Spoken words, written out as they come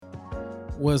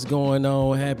What's going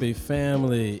on, happy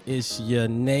family? It's your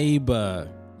neighbor,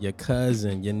 your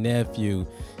cousin, your nephew,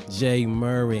 Jay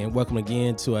Murray, and welcome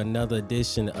again to another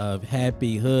edition of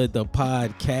Happy Hood, the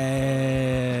podcast.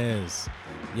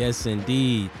 Yes,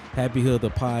 indeed, Happy Hood, the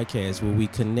podcast, where we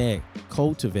connect,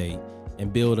 cultivate,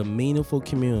 and build a meaningful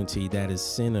community that is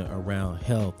centered around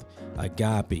health,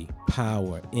 agape,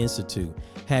 power, institute,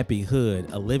 happy hood,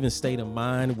 a living state of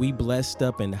mind. We blessed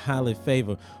up and highly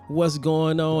favored. What's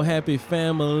going on, happy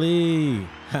family?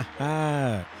 Ha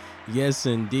ha. Yes,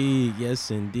 indeed.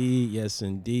 Yes, indeed. Yes,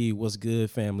 indeed. What's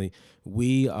good, family?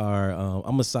 We are,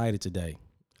 I'm excited today.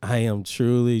 I am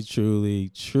truly, truly,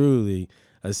 truly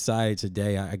excited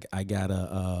today. I got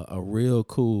a real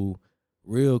cool,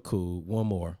 one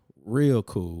more real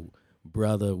cool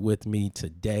brother with me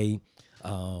today.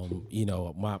 My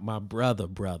brother,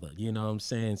 you know what I'm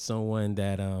saying? Someone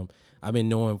that I've been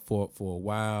knowing for a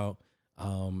while,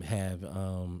 have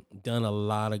done a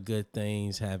lot of good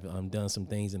things, have done some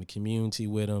things in the community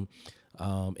with him,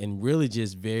 and really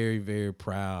just very, very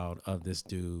proud of this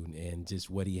dude and just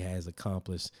what he has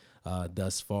accomplished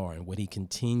thus far and what he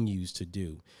continues to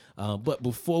do. But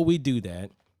before we do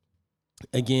that,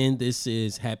 again, this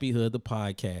is Happy Hood, the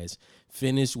podcast.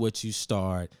 Finish what you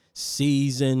start.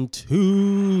 Season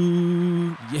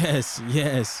 2. Yes,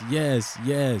 yes, yes,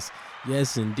 yes,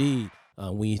 yes, indeed.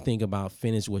 When you think about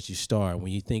finish what you start,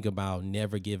 when you think about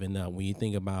never giving up, when you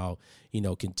think about,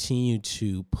 continue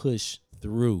to push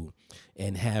through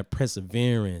and have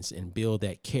perseverance and build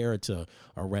that character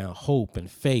around hope and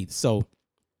faith. So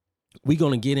we're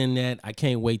going to get in that. I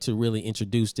can't wait to really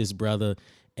introduce this brother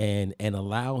and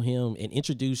allow him and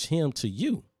introduce him to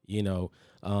you.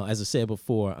 As I said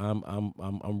before,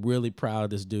 I'm really proud of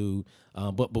this dude.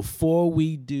 But before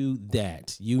we do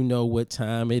that, you know what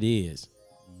time it is.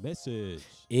 Message.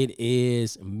 It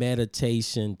is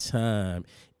meditation time.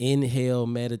 Inhale,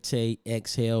 meditate,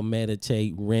 exhale,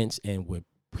 meditate, rinse, and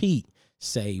repeat.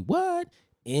 Say what?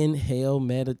 Inhale,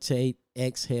 meditate,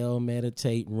 exhale,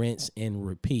 meditate, rinse, and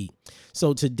repeat.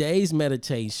 So today's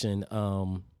meditation,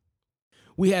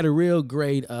 we had a real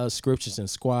great scriptures and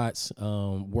squats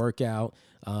workout.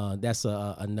 That's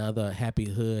another Happy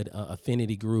Hood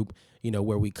affinity group,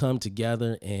 where we come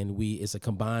together and it's a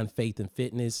combined faith and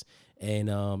fitness. And,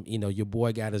 your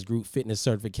boy got his group fitness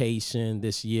certification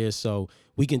this year. So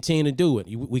we continue to do it.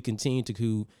 We continue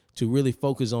to really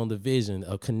focus on the vision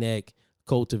of connect,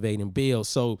 cultivate, and build.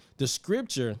 So the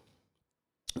scripture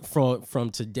from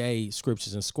today,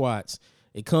 scriptures and squats,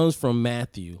 it comes from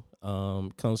Matthew.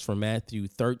 Comes from Matthew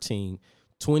 13,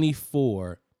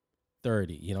 24,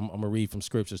 30. I'm gonna read from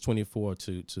scriptures 24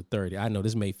 to 30. I know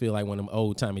this may feel like one of them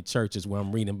old timey churches where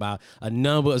I'm reading about a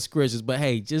number of scriptures, but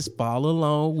hey, just follow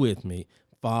along with me.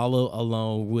 Follow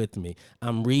along with me.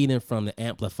 I'm reading from the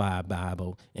Amplified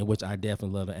Bible, in which I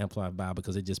definitely love the Amplified Bible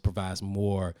because it just provides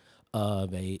more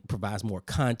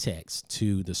context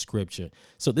to the scripture.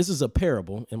 So this is a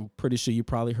parable. I'm pretty sure you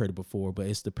probably heard it before, but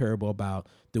it's the parable about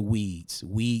the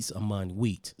weeds among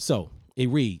wheat. So it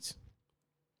reads,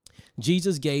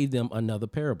 Jesus gave them another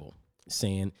parable,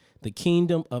 saying, the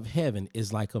kingdom of heaven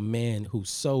is like a man who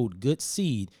sowed good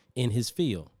seed in his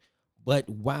field. But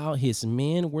while his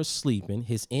men were sleeping,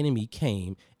 his enemy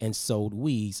came and sowed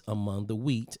weeds among the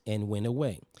wheat and went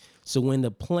away. So when the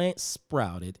plant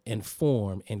sprouted and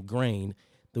formed and grained,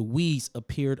 the weeds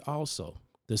appeared also.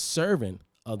 The servant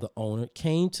of the owner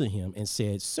came to him and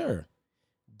said, Sir,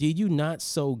 did you not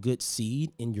sow good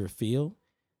seed in your field?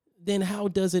 Then how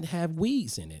does it have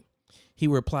weeds in it? He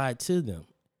replied to them,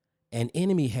 An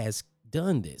enemy has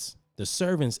done this. The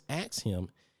servants asked him,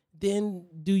 Then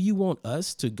do you want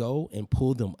us to go and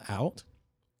pull them out?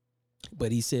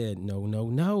 But he said,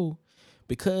 No,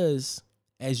 because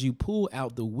as you pull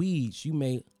out the weeds, you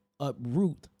may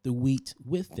uproot the wheat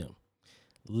with them.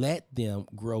 Let them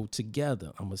grow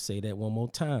together. I'm going to say that one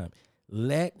more time.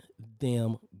 Let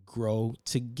them grow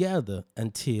together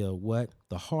until what?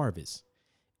 The harvest.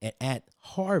 And at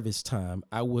harvest time,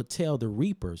 I will tell the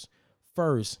reapers,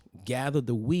 first gather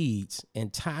the weeds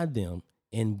and tie them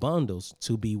in bundles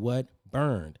to be what?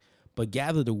 Burned. But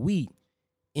gather the wheat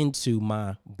into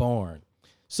my barn.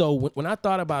 So when I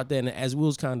thought about that, and as we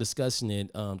was kind of discussing it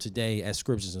today at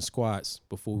Scriptures and Squats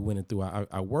before we went through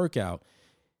our workout,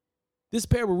 this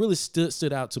parable really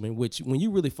stood out to me, which when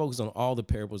you really focus on all the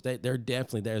parables,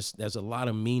 there's a lot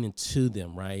of meaning to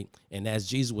them, right? And as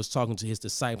Jesus was talking to his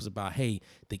disciples about, hey,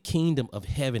 the kingdom of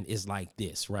heaven is like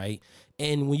this, right?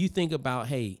 And when you think about,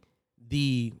 hey,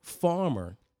 the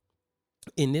farmer,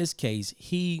 in this case,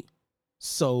 he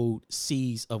sowed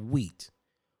seeds of wheat.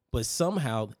 But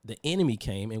somehow the enemy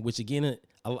came, and which again,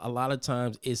 a lot of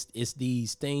times it's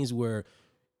these things where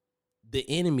the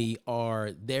enemy,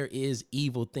 or there is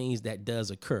evil things that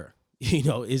does occur. You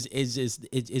know, it's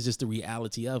just the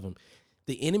reality of them.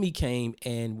 The enemy came,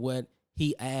 and what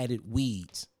he added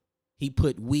weeds. He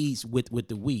put weeds with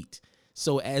the wheat.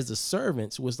 So as the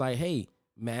servants was like, hey,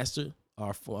 master,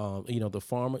 our the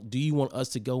farmer, do you want us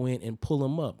to go in and pull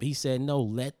them up? He said, no,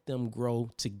 let them grow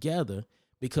together,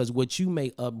 because what you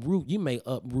may uproot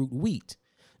wheat.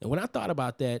 And when I thought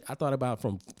about that, I thought about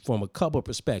from a couple of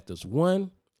perspectives.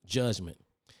 One, judgment.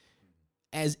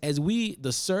 As we,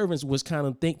 the servants, was kind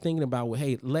of thinking about, well,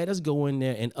 hey, let us go in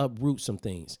there and uproot some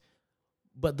things.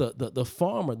 But the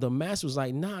farmer, the master, was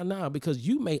like, nah, because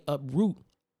you may uproot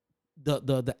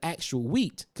the actual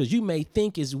wheat, because you may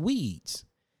think it's weeds.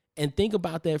 And think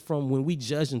about that from when we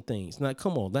judging things. Now,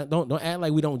 come on, don't act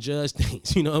like we don't judge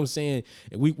things. You know what I'm saying?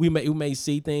 We may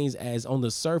see things as on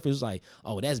the surface, like,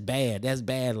 oh, that's bad.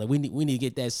 Like we need to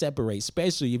get that separate.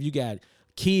 Especially if you got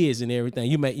kids and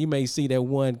everything. You may see that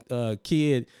one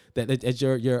kid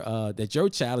that your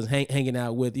child is hanging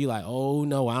out with. You like, oh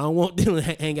no, I don't want them to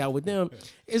hang out with them.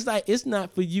 It's like, it's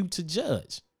not for you to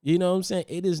judge. You know what I'm saying?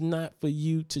 It is not for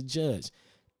you to judge.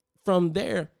 From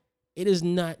there, it is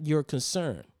not your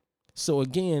concern. So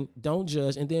again, don't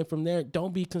judge. And then from there,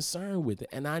 don't be concerned with it.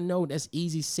 And I know that's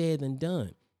easy said than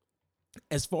done.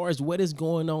 As far as what is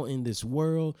going on in this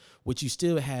world, which you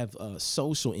still have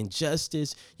social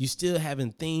injustice, you still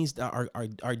having things that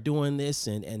are doing this,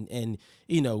 and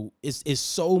you know, it's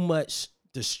so much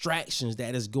distractions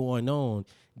that is going on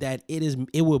that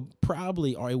it will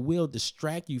probably, or it will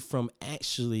distract you from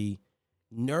actually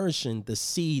nourishing the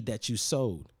seed that you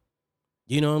sowed.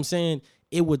 You know what I'm saying?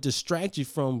 It would distract you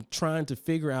from trying to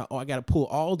figure out, oh, I got to pull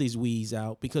all these weeds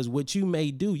out, because what you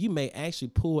may do, you may actually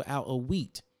pull out a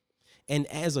wheat. And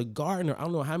as a gardener, I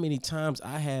don't know how many times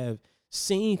I have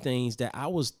seen things that I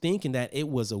was thinking that it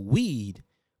was a weed,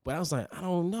 but I was like, I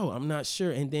don't know, I'm not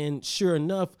sure. And then sure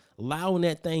enough, allowing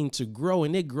that thing to grow,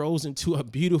 and it grows into a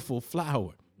beautiful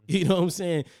flower. You know what I'm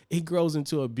saying? It grows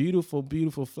into a beautiful,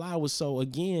 beautiful flower. So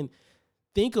again,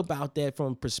 think about that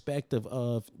from perspective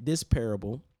of this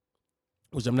parable,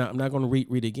 which I'm not going to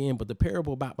read again, but the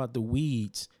parable about the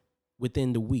weeds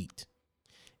within the wheat.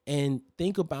 And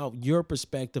think about your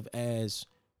perspective as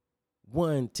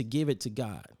one, to give it to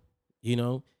God. You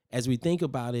know, as we think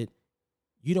about it,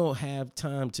 you don't have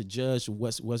time to judge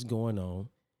what's going on.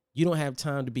 You don't have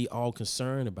time to be all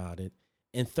concerned about it.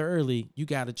 And thirdly, you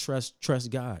got to trust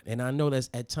God. And I know that's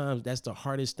at times that's the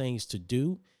hardest things to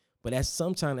do, but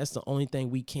sometimes that's the only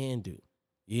thing we can do.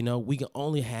 You know, we can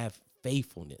only have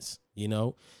faithfulness, you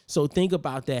know? So think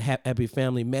about that, happy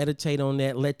family. Meditate on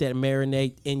that. Let that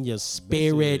marinate in your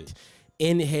spirit.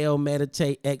 Inhale,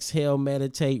 meditate, exhale,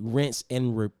 meditate, rinse,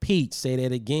 and repeat. Say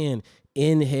that again.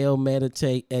 Inhale,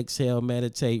 meditate, exhale,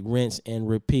 meditate, rinse, and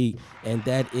repeat. And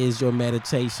that is your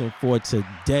meditation for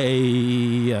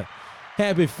today.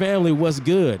 Happy family, what's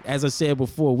good? As I said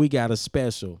before, we got a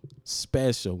special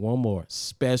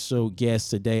guest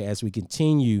today as we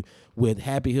continue with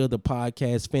Happy Hood, the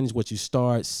podcast, Finish What You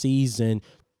Start, season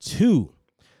 2.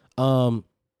 Man,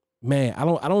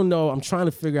 I don't know. I'm trying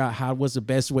to figure out what's the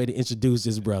best way to introduce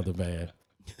this brother, man.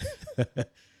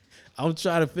 I'm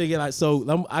trying to figure it out.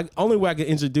 So only way I can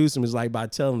introduce him is like by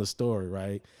telling the story,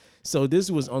 right? So this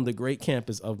was on the great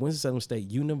campus of Winston-Salem State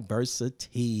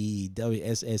University,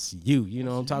 WSSU. You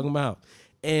know what I'm talking about?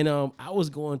 And I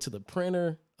was going to the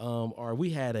printer, or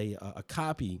we had a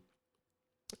copy,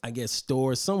 I guess,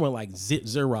 store somewhere like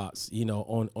Xerox, you know,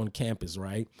 on campus,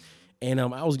 right? And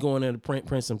I was going there to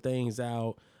print some things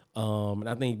out. And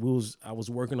I think I was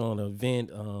working on an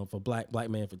event for Black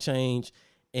Man for Change.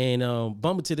 And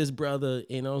bumped into this brother,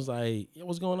 and I was like, "Yo,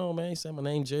 what's going on, man?" He said, "My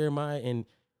name's Jeremiah." And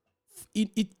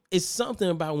it's something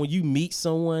about when you meet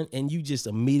someone and you just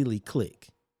immediately click.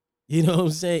 You know what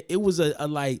I'm saying? It was a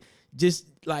like, just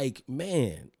like,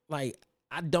 man, like,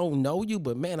 I don't know you,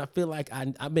 but man, I feel like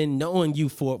I've been knowing you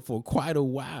for quite a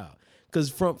while. Because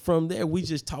from there, we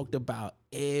just talked about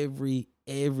everything.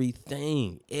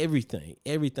 I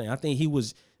think he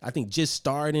was, just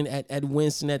starting at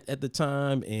Winston at the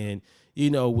time, and you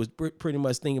know, was pretty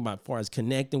much thinking about as far as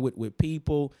connecting with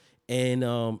people. And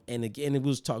again, it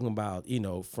was talking about, you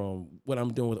know, from what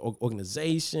I'm doing with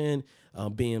organization,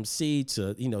 BMC,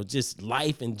 to, you know, just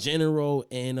life in general.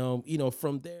 And, you know,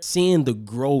 from there, seeing the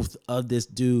growth of this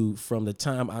dude from the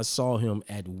time I saw him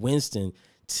at Winston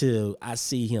till I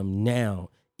see him now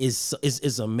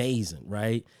is amazing,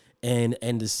 right?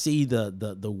 And to see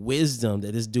the wisdom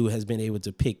that this dude has been able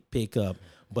to pick up,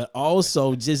 but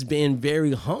also just being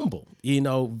very humble, you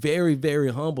know, very, very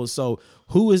humble. So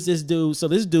who is this dude? So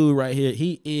this dude right here,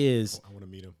 he is. I want to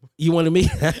meet him. You want to meet?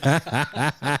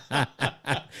 I wanna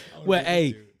Well, meet this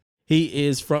hey, dude. he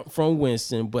is from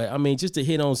Winston, but I mean, just to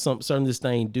hit on something this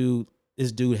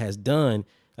dude has done.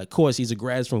 Of course, he's a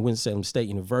graduate from Winston-Salem State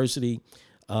University.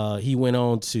 He went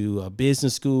on to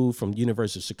business school from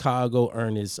University of Chicago,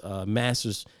 earned his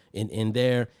master's in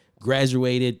there,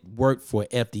 graduated, worked for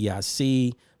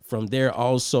FDIC. From there,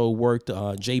 also worked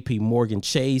J.P. Morgan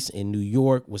Chase in New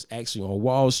York, was actually on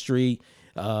Wall Street.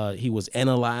 He was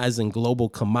analyzing global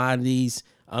commodities.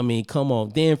 I mean, come on.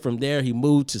 Then from there, he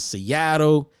moved to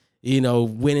Seattle,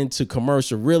 went into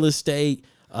commercial real estate,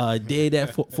 did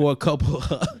that for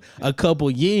a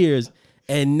couple years.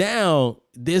 And now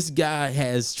this guy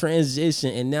has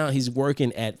transitioned, and now he's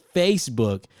working at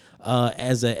Facebook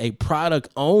as a product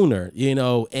owner,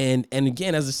 and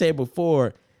again, as I said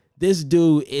before, this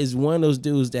dude is one of those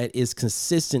dudes that is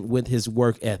consistent with his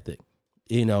work ethic,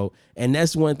 and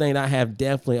that's one thing that I have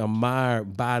definitely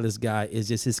admired by this guy is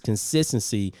just his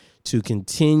consistency to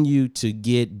continue to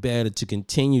get better, to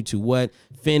continue to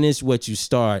finish what you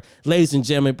start. Ladies and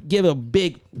gentlemen, give a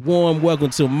big warm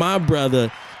welcome to my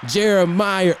brother,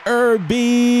 Jeremiah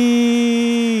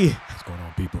Irby. What's going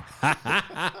on, people?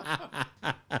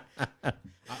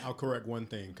 I'll correct one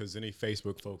thing because any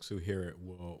Facebook folks who hear it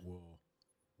will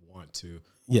want to.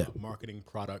 Yeah. Marketing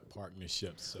product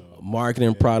partnerships. So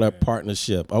Marketing product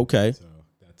partnership. Okay.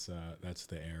 So that's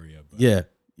the area. But Yeah.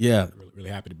 really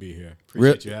happy to be here.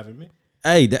 Appreciate you having me.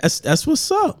 Hey, that's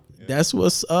what's up. Yeah. That's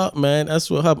what's up, man.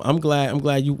 That's what up. I'm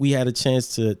glad we had a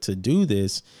chance to do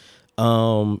this.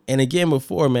 And again,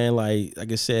 before, man, like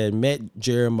I said, met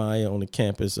Jeremiah on the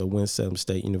campus of Winston-Salem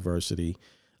State University.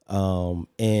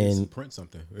 And print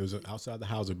something. It was outside the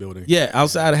Hauser building. Yeah,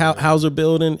 outside the Hauser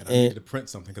building. And I needed to print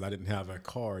something because I didn't have a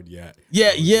card yet.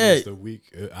 Yeah. It was the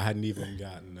week I hadn't even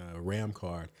gotten a RAM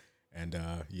card, and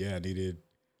I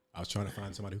was trying to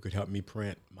find somebody who could help me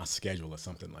print my schedule or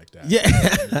something like that. Yeah,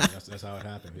 that's how it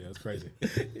happened. Yeah, it's crazy.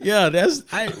 Yeah,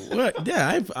 I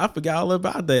forgot all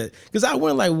about that because I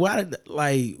went like, what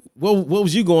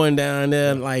was you going down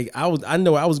there? Yeah. Like I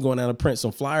know I was going down to print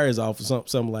some flyers off or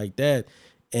something like that.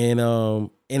 And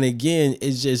again,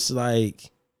 it's just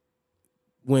like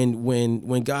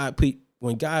when God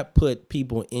put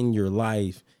people in your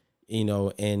life, and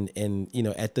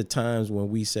at the times when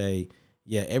we say,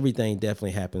 yeah, everything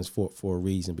definitely happens for a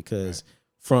reason, because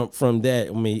from that,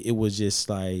 I mean, it was just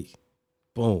like,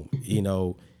 boom,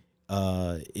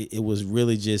 it was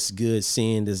really just good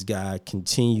seeing this guy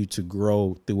continue to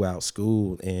grow throughout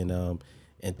school and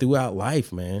throughout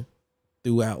life, man.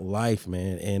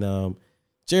 And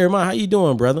Jeremiah, how you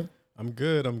doing, brother? I'm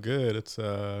good. It's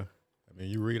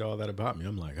you read all that about me,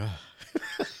 I'm like,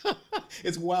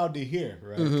 it's wild to hear,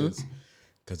 right?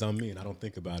 Because I'm me and I don't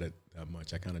think about it that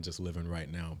much. I kind of just live in right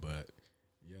now. But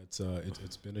yeah,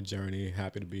 it's been a journey.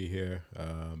 Happy to be here.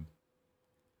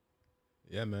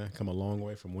 Yeah, man, come a long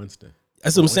way from Winston.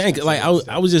 That's what I'm saying. Like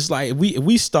I was just like, if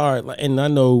we start, and I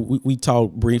know we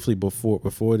talked briefly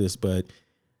before this, but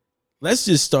let's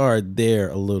just start there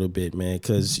a little bit, man,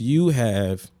 because you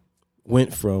have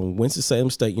went from Winston-Salem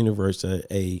State University,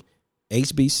 a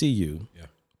HBCU,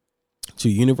 to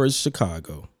University of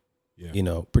Chicago,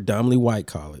 predominantly white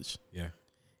college,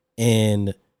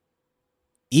 and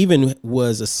even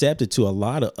was accepted to a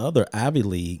lot of other Ivy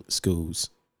League schools.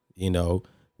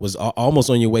 Was almost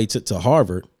on your way to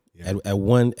Harvard at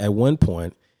one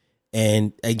point,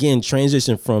 and again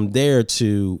transitioned from there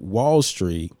to Wall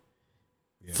Street.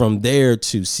 From there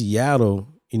to Seattle,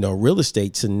 real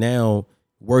estate, to now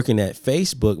working at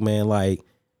Facebook, man. Like,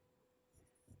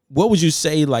 what would you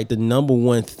say, like, the number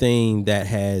one thing that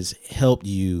has helped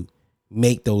you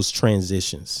make those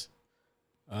transitions?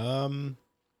 I'd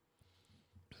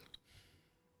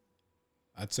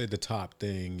say the top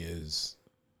thing is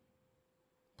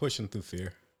pushing through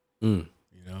fear.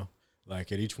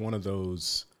 Like at each one of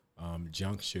those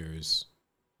junctures,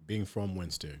 being from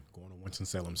Winston, going to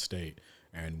Winston-Salem State,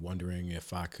 and wondering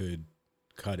if I could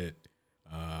cut it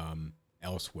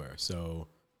elsewhere. So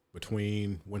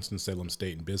between Winston-Salem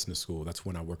State and Business School, that's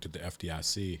when I worked at the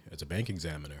FDIC as a bank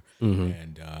examiner.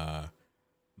 And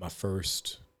my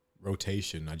first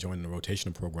rotation, I joined the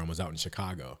rotational program, was out in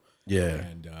Chicago.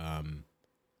 And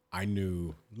I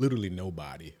knew literally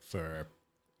nobody for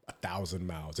 1,000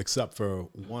 miles, except for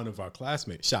one of our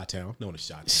classmates, Chi-Town, known as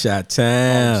Chi-Town.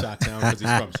 Chi-Town. Chi-Town, because he's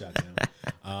from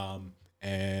Chi-Town.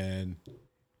 And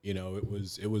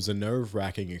it was a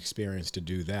nerve-wracking experience to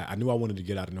do that. I knew I wanted to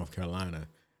get out of North Carolina,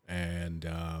 and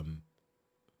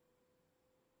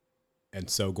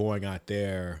so going out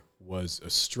there was a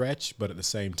stretch, but at the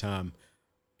same time,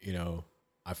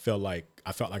 I felt like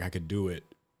I could do it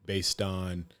based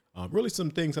on really some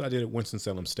things that I did at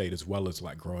Winston-Salem State, as well as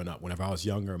like growing up. Whenever I was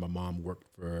younger, my mom worked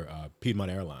for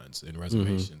Piedmont Airlines in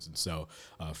reservations. And so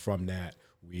from that,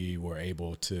 we were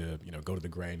able to, go to the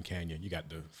Grand Canyon. You got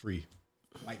the free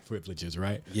flight privileges,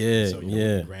 right? Yeah, so, went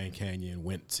to the Grand Canyon,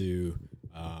 went to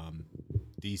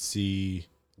D.C.,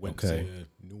 went to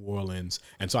New Orleans.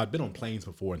 And so I'd been on planes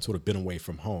before and sort of been away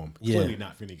from home. Clearly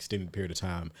not for an extended period of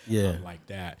time like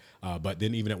that. But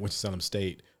then even at Winston-Salem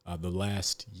State, the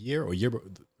last year, I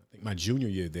think my junior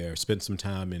year there, spent some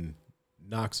time in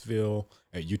Knoxville,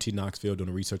 at UT Knoxville, doing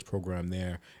a research program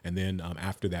there. And then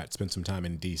after that, spent some time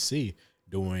in D.C.,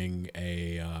 doing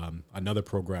another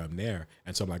program there.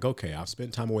 And so I'm like, okay, I've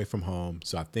spent time away from home.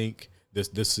 So I think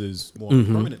this is more of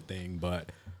a permanent thing,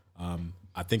 but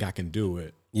I think I can do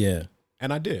it. Yeah.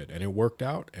 And I did, and it worked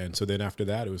out. And so then after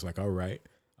that, it was like, all right,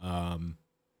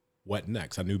 what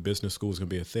next? I knew business school was going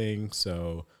to be a thing.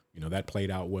 So, that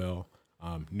played out well.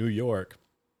 New York,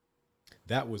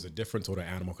 that was a different sort of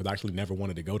animal because I actually never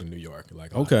wanted to go to New York.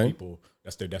 Like, a lot of people,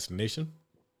 that's their destination.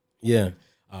 Yeah.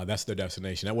 That's their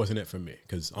destination. That wasn't it for me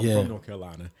because I'm from North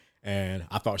Carolina, and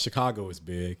I thought Chicago was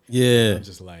big. Yeah. I'm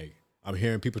just like, I'm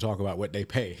hearing people talk about what they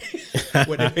pay,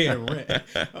 what they pay in rent.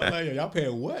 I'm like, y'all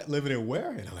paying what? Living in where?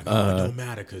 And I'm like, it don't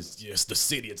matter because it's the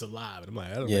city, it's alive. And I'm like,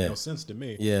 that don't make no sense to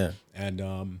me. Yeah.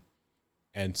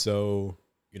 And so,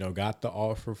 got the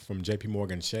offer from JP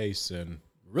Morgan Chase and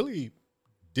really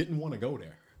didn't want to go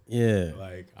there. Yeah.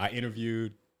 Like, I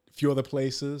interviewed a few other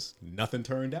places, nothing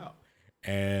turned out.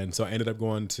 And so I ended up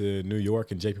going to New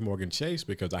York and JP Morgan Chase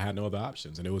because I had no other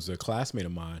options. And it was a classmate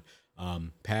of mine,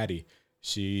 Patty.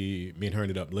 Me and her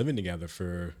ended up living together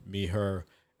her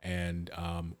and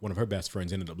one of her best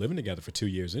friends ended up living together for 2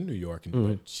 years in New York. And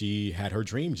but she had her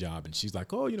dream job and she's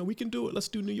like, oh, we can do it. Let's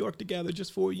do New York together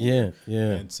just for a year. Yeah.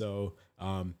 Yeah. And so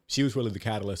she was really the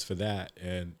catalyst for that.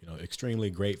 And,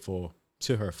 extremely grateful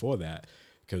to her for that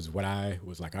because when I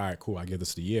was like, all right, cool, I give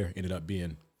this a year, ended up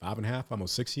being 5.5,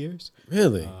 almost 6 years.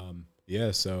 Really?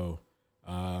 Yeah. So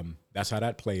that's how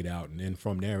that played out. And then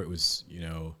from there, it was,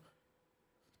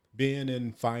 being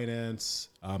in finance,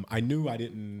 I knew I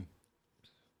didn't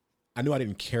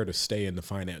care to stay in the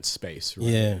finance space. Right?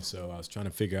 Yeah. So I was trying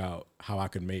to figure out how I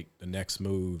could make the next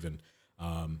move, and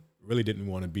really didn't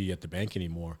want to be at the bank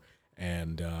anymore.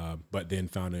 And but then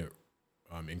found an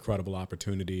incredible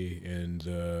opportunity in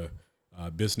the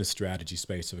business strategy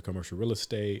space of the commercial real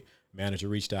estate. Manager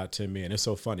reached out to me, and it's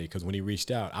so funny because when he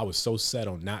reached out, I was so set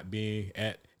on not being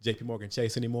at JP Morgan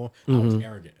Chase anymore. I was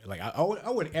arrogant. Like I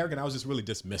wasn't arrogant. I was just really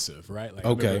dismissive, right? Like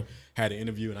I had an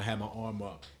interview and I had my arm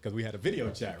up because we had a video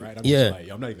chat, right? I'm just like,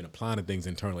 I'm not even applying to things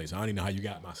internally, so I don't even know how you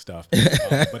got my stuff.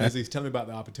 But as he's telling me about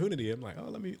the opportunity, I'm like, oh,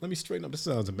 let me straighten up. This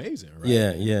sounds amazing, right?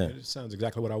 Yeah. It sounds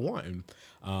exactly what I want.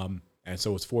 And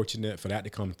so I was fortunate for that to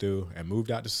come through and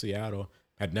moved out to Seattle.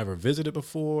 Had never visited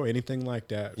before, anything like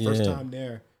that. First time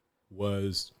there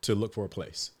was to look for a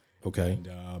place. Okay.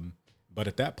 And, but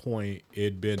at that point,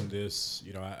 it'd been this,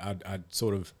 I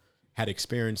sort of had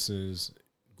experiences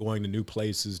going to new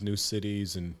places, new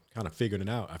cities, and kind of figuring it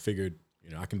out. I figured,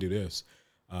 I can do this.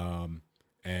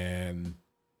 And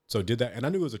so did that. And I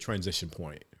knew it was a transition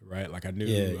point, right? Like I knew,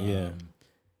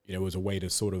 it was a way to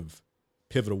sort of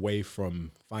pivot away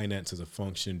from finance as a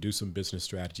function, do some business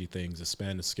strategy things,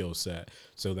 expand the skill set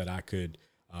so that I could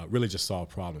really just solve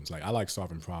problems. Like I like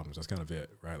solving problems. That's kind of it,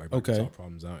 right? Like I can solve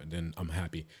problems out and then I'm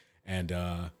happy. And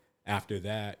after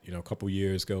that, a couple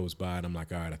years goes by and I'm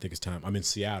like, all right, I think it's time. I'm in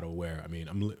Seattle where,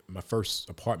 my first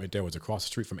apartment there was across the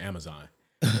street from Amazon,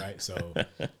 right? So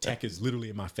tech is literally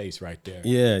in my face right there.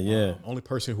 Yeah. Only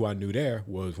person who I knew there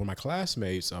was one of my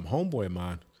classmates, homeboy of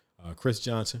mine, Chris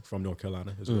Johnson from North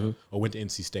Carolina as well. I went to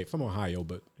NC State from Ohio,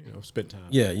 but, spent time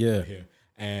here.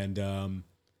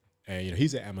 And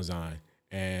he's at Amazon.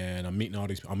 And I'm meeting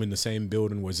I'm in the same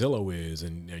building where Zillow is,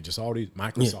 and just all these,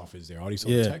 Microsoft is there, all these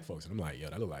other tech folks. And I'm like,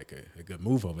 that look like a good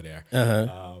move over there.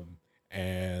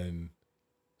 And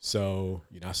so,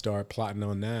 I started plotting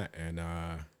on that. And,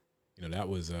 that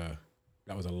was a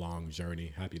long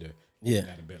journey. Happy to get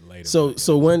that a bit later.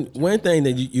 So one thing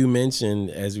that you mentioned,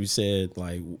 as we said,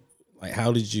 like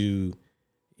how did you,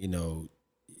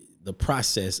 the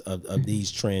process of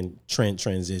these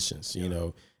transitions,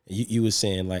 you were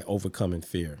saying like overcoming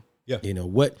fear. Yeah.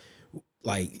 What,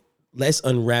 like, let's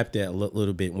unwrap that a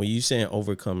little bit. When you saying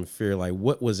overcoming fear, like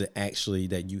what was it actually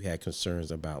that you had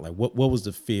concerns about? Like what was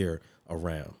the fear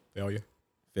around? Failure.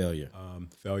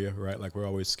 Failure, right? Like we're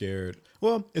always scared.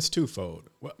 Well, it's twofold.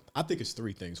 Well, I think it's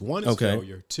three things. One is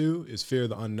failure. Two is fear of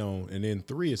the unknown. And then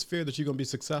three is fear that you're going to be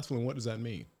successful. And what does that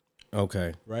mean?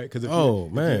 Okay. Right? Because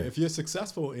if you're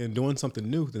successful in doing something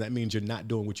new, then that means you're not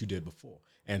doing what you did before.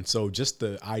 And so just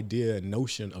the idea and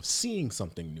notion of seeing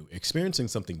something new, experiencing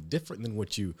something different than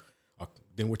what you're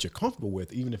comfortable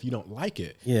with, even if you don't like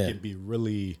it, can be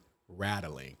really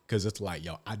rattling, because it's like,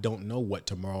 yo, I don't know what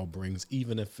tomorrow brings,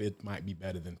 even if it might be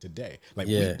better than today. Like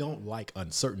we don't like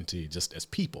uncertainty just as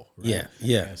people. Right?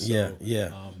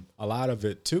 A lot of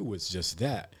it too was just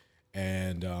that.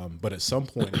 And, but at some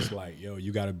point it's like, yo,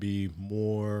 you got to be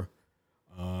more,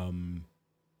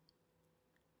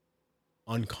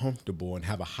 uncomfortable and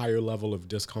have a higher level of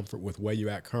discomfort with where you're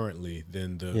at currently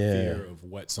than the fear of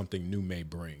what something new may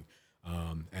bring.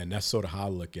 And that's sort of how I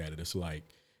look at it. It's like,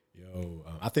 yo,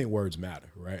 I think words matter,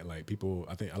 right? Like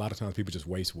I think a lot of times people just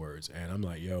waste words. And I'm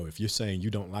like, yo, if you're saying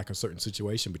you don't like a certain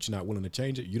situation, but you're not willing to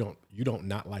change it, you don't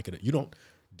not like it. You don't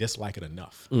dislike it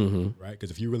enough, right?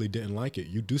 Because if you really didn't like it,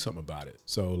 you do something about it.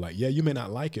 So like, yeah, you may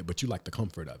not like it, but you like the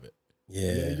comfort of it.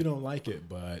 Yeah, you don't like it,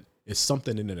 but it's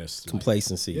something in it that's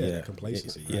complacency. Like,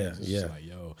 complacency. Right? Yeah. Like,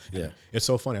 yo, it's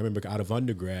so funny. I remember out of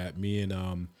undergrad, me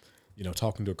and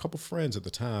talking to a couple friends at the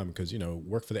time, because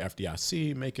worked for the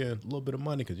FDIC, making a little bit of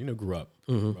money, because grew up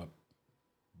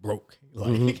broke,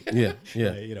 like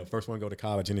first one to go to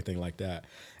college, anything like that.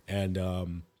 And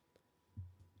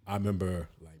I remember,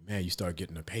 like, man, you start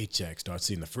getting a paycheck, start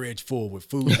seeing the fridge full with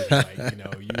food, and, like,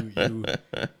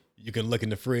 you can look in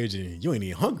the fridge and you ain't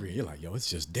even hungry. You're like, yo, it's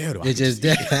just there. It's just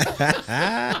there.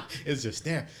 It's just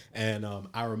there. And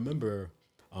I remember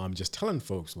just telling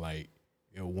folks, like,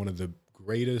 one of the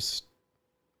greatest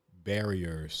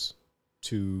barriers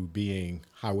to being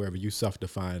however you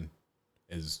self-define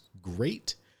as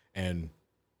great and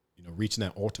reaching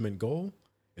that ultimate goal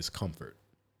is comfort.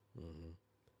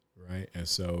 Right. And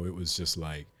so it was just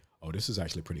like, oh, this is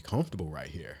actually pretty comfortable right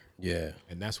here. Yeah.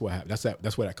 And that's what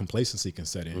that's where that complacency can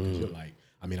set in, because you're like,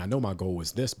 I mean, I know my goal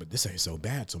was this, but this ain't so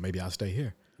bad, so maybe I'll stay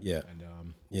here. Yeah. And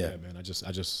man, I just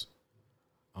I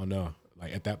don't know.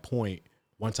 Like at that point,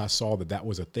 once I saw that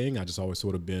was a thing, I just always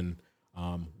sort of been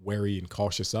wary and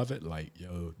cautious of it. Like,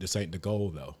 yo, this ain't the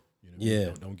goal though.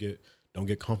 Don't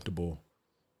get comfortable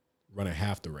running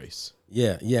half the race.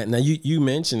 Yeah. Now you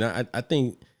mentioned, I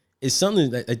think it's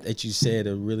something that you said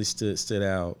that really stood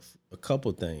out. A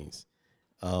couple things.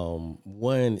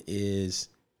 One is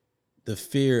the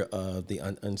fear of the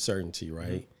uncertainty,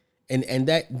 right? And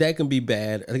that can be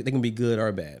bad. I think they can be good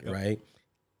or bad, right?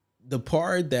 The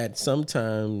part that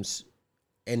sometimes,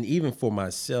 and even for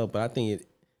myself, but I think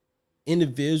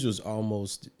individuals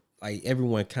almost, like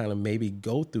everyone kind of maybe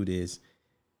go through this,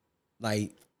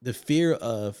 like the fear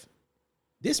of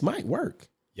this might work.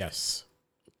 Yes.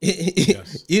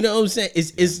 You know what I'm saying?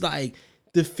 It's like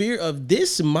the fear of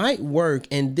this might work,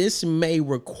 and this may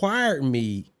require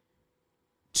me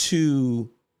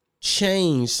to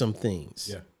change some things.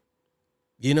 Yeah.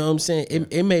 You know what I'm saying?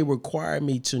 It may require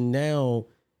me to now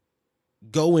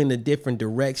go in a different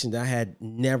direction that I had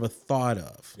never thought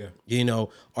of. Yeah.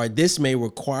 Or this may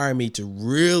require me to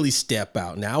really step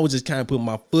out. Now I was just kind of putting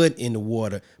my foot in the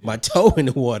water, my toe in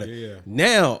the water. Yeah.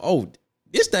 Now,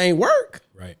 this thing work.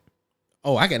 Right.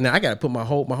 Oh, I got to put my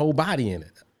whole body in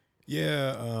it.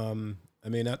 Yeah, I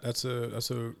mean that's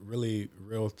a really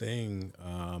real thing.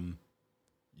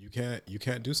 You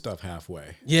can't do stuff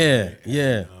halfway. Yeah, right?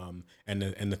 yeah. And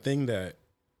the thing that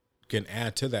can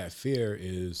add to that fear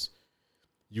is,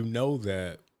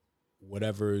 that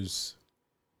whatever's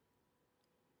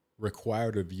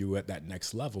required of you at that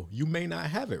next level, you may not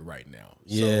have it right now.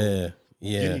 So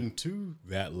getting to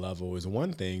that level is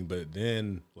one thing, but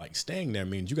then like staying there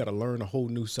means you got to learn a whole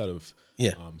new set of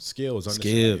skills.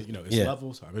 It's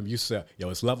levels. I remember you said,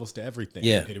 it's levels to everything.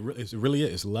 Yeah, it really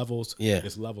is. It's levels. Yeah,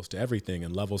 it's levels to everything,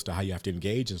 and levels to how you have to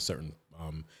engage in certain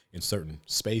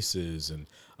spaces, and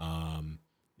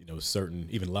certain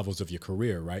even levels of your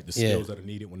career. Right, the skills that are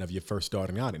needed whenever you're first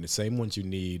starting out, and the same ones you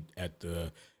need at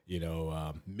the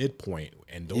midpoint,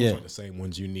 and those are the same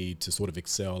ones you need to sort of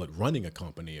excel at running a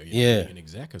company or being an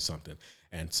exec or something.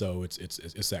 And so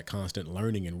it's that constant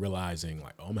learning and realizing,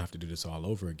 like, oh, I'm gonna have to do this all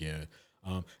over again.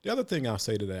 The other thing I'll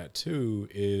say to that too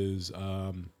is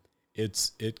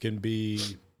it can be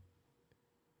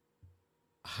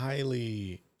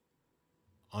highly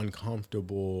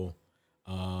uncomfortable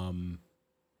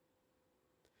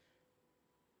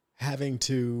having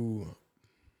to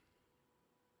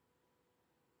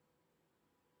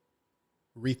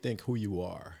rethink who you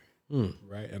are,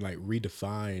 right? And like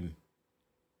redefine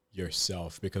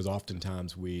yourself, because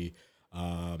oftentimes we,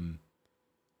 how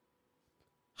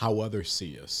others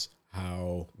see us,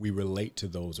 how we relate to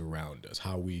those around us,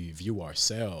 how we view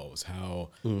ourselves, how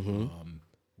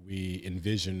we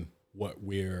envision what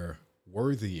we're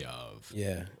worthy of.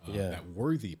 That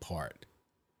worthy part,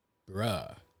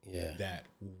 that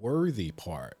worthy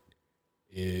part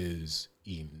is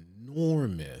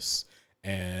enormous.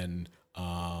 And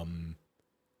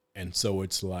so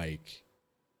it's like,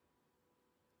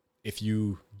 if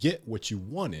you get what you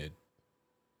wanted,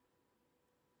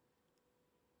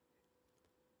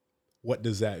 what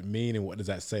does that mean, and what does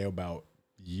that say about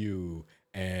you,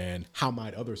 and how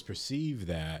might others perceive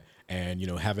that? And, you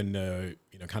know, having to,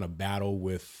 you know, kind of battle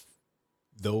with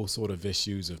those sort of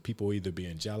issues of people either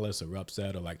being jealous or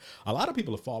upset, or like, a lot of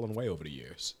people have fallen away over the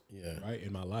years, right,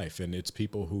 in my life. And it's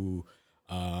people who,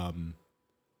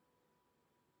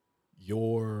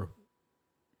 your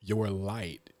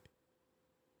light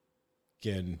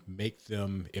can make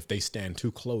them, if they stand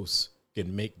too close,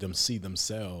 can make them see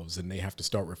themselves, and they have to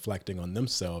start reflecting on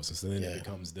themselves. And so then it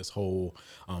becomes this whole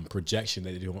projection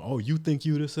that they're doing. Oh, you think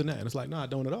you this and that, and it's like, no, I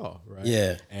don't at all, right?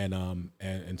 Yeah.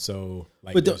 And so,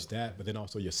 like, But there's that, but then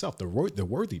also yourself, the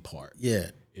worthy part.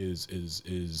 Yeah. Is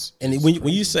and is when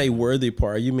crazy. you say worthy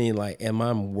part, you mean like, am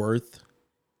I worth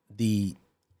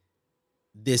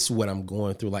this what I'm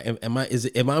going through? Like, am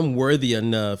I worthy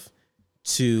enough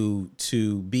to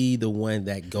be the one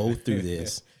that go through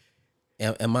this?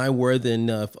 Am I worthy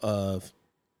enough of,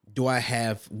 do I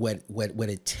have what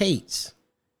it takes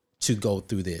to go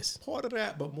through this? Part of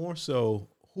that, but more so,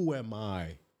 who am I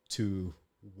to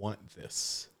want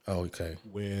this? Oh, okay.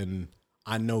 When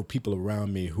I know people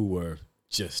around me who are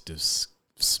just as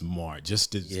smart,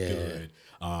 just as good,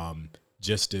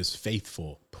 just as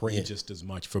faithful, pray just as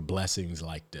much for blessings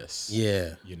like this.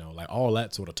 Yeah. You know, like all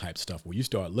that sort of type stuff, where you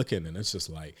start looking and it's just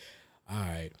like, all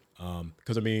right.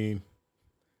 Because I mean,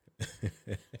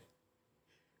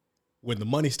 when the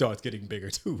money starts getting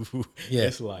bigger too,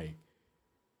 it's like,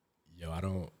 yo, I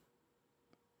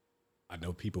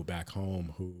know people back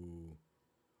home who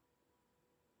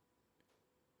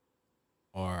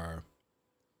are,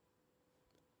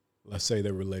 let's say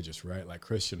they're religious, right? Like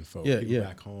Christian folk, people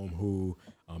back home who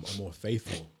are more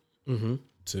faithful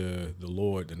to the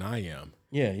Lord than I am.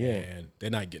 Yeah. And they're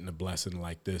not getting a blessing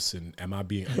like this. And am I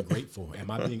being ungrateful?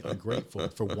 Am I being ungrateful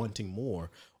for wanting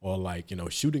more, or like, you know,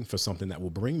 shooting for something that will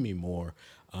bring me more?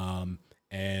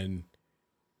 And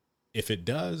if it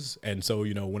does, and so,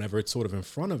 you know, whenever it's sort of in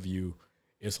front of you,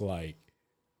 it's like,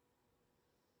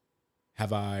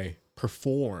 have I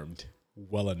performed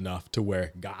well enough to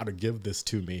where God will give this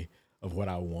to me of what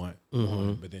I want?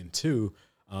 One, but then two,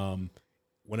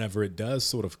 whenever it does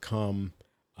sort of come,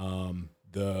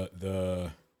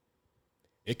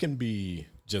 it can be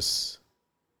just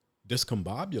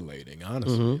discombobulating,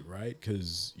 honestly, right?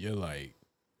 Because you're like,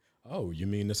 oh, you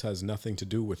mean this has nothing to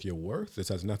do with your worth? This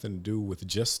has nothing to do with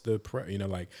just the you know,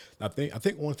 like, I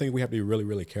think one thing we have to be really,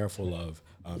 really careful of,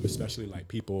 especially like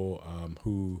people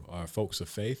who are folks of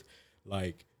faith,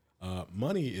 like,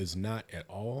 money is not at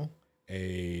all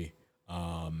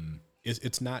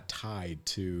it's not tied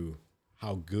to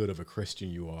how good of a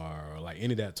Christian you are, or like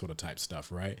any of that sort of type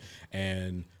stuff, right?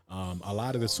 And a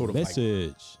lot of this sort of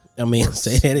message. I mean,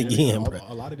 say that again, bro.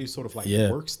 A lot of these sort of like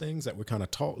works things that we're kind of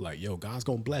taught, like, yo, God's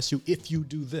gonna bless you if you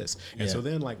do this. And so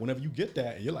then, like, whenever you get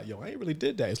that, and you're like, yo, I ain't really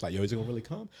did that. It's like, yo, is it gonna really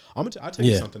come? I'll tell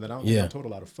you something that I don't think I told a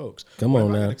lot of folks. Come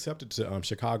on, I now. got accepted to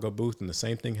Chicago booth, and the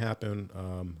same thing happened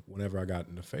whenever I got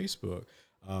into Facebook.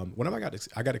 Whenever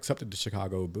I got accepted to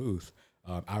Chicago booth,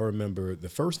 I remember the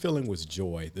first feeling was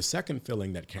joy. The second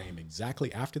feeling that came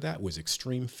exactly after that was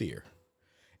extreme fear.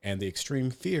 And the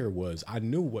extreme fear was, I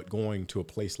knew what going to a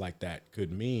place like that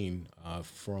could mean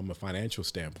from a financial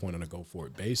standpoint on a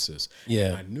go-for-it basis. Yeah.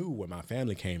 And I knew where my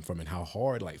family came from and how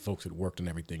hard like folks had worked and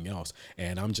everything else.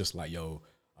 And I'm just like, yo,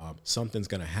 something's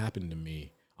going to happen to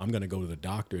me. I'm going to go to the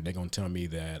doctor and they're going to tell me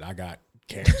that I got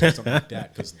cancer or something like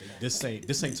that, because this ain't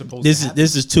supposed to happen.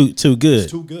 This is too good.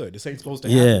 It's too good. This ain't supposed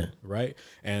to happen, right?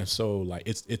 And so like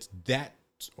it's that,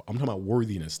 I'm talking about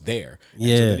worthiness there. And so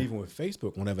then even with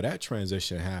Facebook, whenever that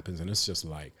transition happens, and it's just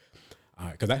like,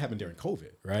 because that happened during COVID,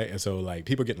 right? And so like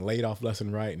people getting laid off left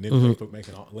and right, and then Facebook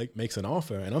makes an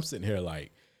offer, and I'm sitting here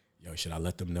like, yo, should I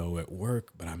let them know at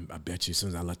work? But I bet you as soon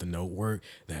as I let them know at work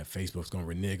that Facebook's gonna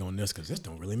renege on this, because this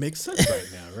don't really make sense right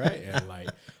now, right? And like,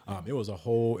 it was a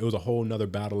whole nother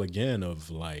battle again of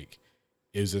like,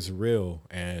 is this real,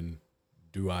 and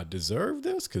do I deserve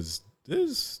this? Because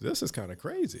this is kind of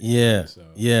crazy. Yeah, so,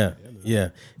 yeah.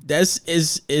 That's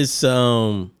let's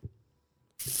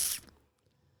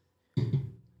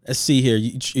see here.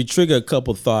 You trigger a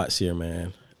couple thoughts here,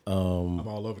 man. I'm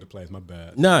all over the place. My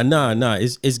bad. Nah.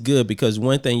 It's good, because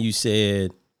one thing you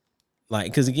said,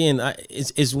 like, because again,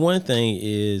 it's one thing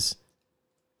is,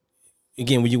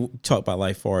 again, when you talk about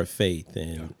like far faith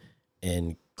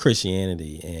and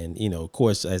Christianity, and of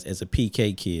course, as a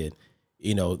PK kid,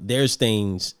 there's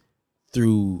things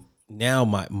through now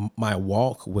my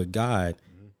walk with God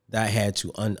that I had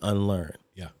to unlearn.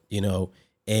 Yeah. You know,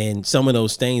 and some of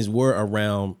those things were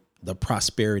around the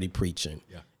prosperity preaching.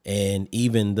 Yeah. And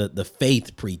even the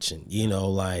faith preaching, you know,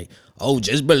 like, oh,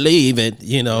 just believe it,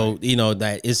 you know, Right. you know,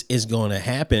 that it's going to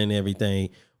happen and everything.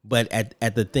 But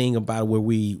at the thing about where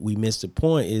we missed the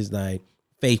point is like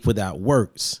faith without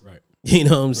works. Right. You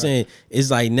know what I'm saying? It's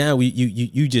like now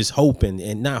you just hoping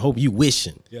and not hope, you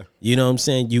wishing. Yeah. You know what I'm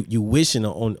saying? You wishing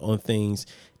on things.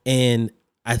 And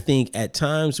I think at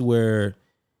times where,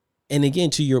 and again,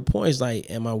 to your point, it's like,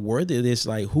 am I worthy of this?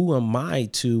 Like, who am I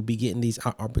to be getting these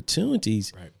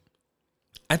opportunities? Right.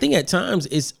 I think at times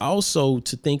it's also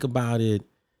to think about it.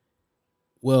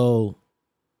 Well,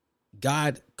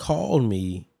 God called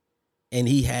me and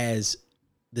he has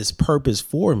this purpose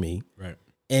for me. Right.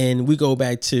 And we go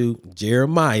back to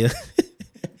Jeremiah,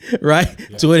 right?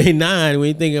 Yeah. 29, when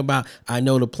you think about, I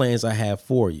know the plans I have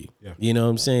for you. Yeah. You know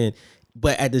what I'm saying?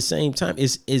 But at the same time,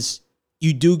 it's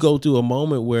you do go through a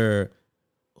moment where,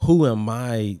 who am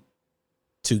I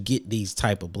to get these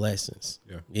type of blessings?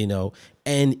 Yeah. You know,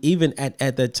 and even at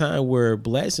that time where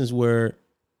blessings were,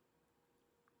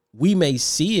 we may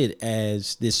see it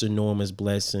as this enormous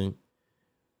blessing,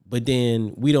 but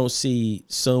then we don't see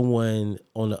someone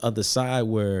on the other side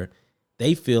where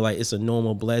they feel like it's a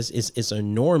normal blessing. It's an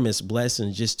enormous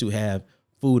blessing just to have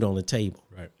food on the table.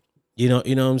 Right. You know what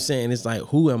I'm saying? It's like,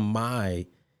 who am I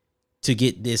to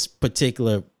get this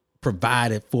particular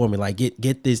provided for me? Like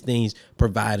get these things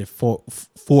provided for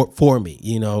me,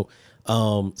 you know?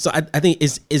 So I think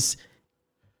it's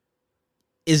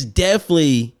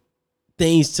definitely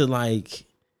things to like,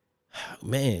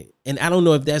 man. And I don't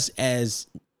know if that's as,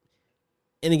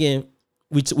 and again,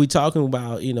 we talking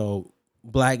about, you know,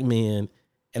 black men,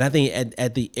 and I think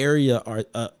at the area are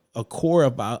a core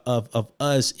of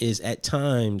us is at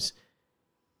times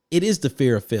it is the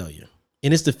fear of failure,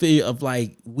 and it's the fear of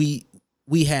like we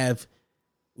feel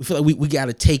like we got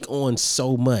to take on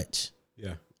so much,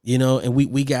 Yeah. you know, and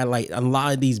we got like a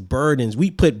lot of these burdens. We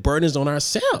put burdens on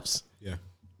ourselves. Yeah.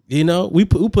 You know, we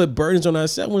put burdens on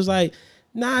ourselves. It's like,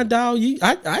 nah, dog,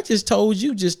 I just told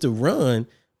you just to run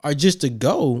or just to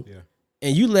go. Yeah.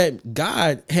 And you let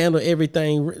God handle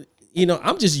everything. You know,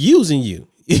 I'm just using you.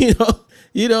 You know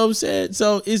what I'm saying?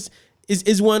 So it's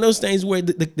one of those things where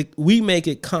we make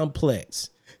it complex.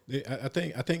 I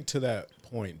think to that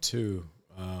point too,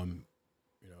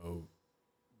 you know,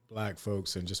 black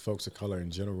folks and just folks of color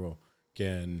in general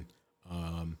can,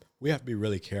 we have to be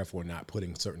really careful not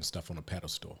putting certain stuff on a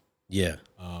pedestal. Yeah.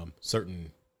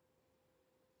 Certain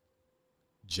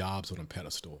jobs on a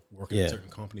pedestal, working at certain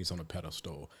companies on a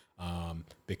pedestal,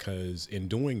 because in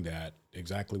doing that,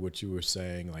 exactly what you were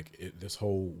saying, like this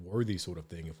whole worthy sort of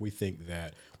thing, if we think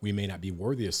that we may not be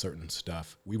worthy of certain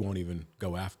stuff, we won't even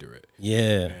go after it.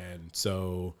 Yeah. And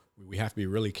so we have to be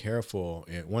really careful.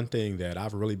 And one thing that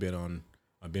I've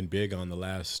been big on the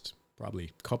last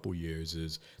probably couple years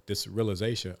is this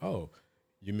realization, oh,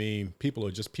 you mean people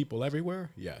are just people everywhere?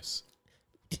 Yes.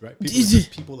 Right? People are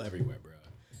just people everywhere, bro.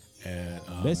 And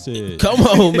come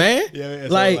on, man. yeah,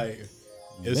 like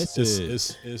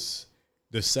it's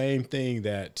the same thing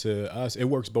that to us it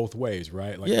works both ways,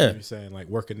 right? Like Yeah. you're saying, like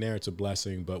working there, it's a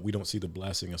blessing, but we don't see the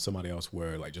blessing of somebody else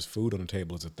where like just food on the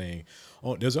table is a thing.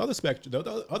 Oh, there's other spectrum,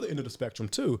 the other end of the spectrum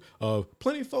too, of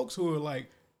plenty of folks who are like,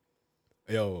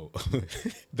 yo,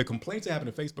 the complaints that happen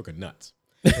on Facebook are nuts.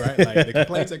 Right, like the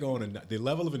complaints that go on, the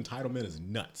level of entitlement is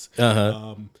nuts.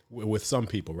 With some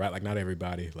people, right? Like not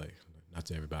everybody, like not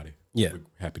to everybody. Yeah, we're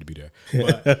happy to be there,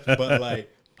 but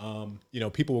like, you know,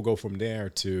 people will go from there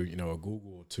to, you know, a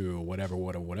Google to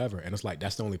whatever, and it's like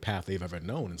that's the only path they've ever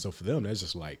known, and so for them, that's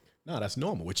just like, no, that's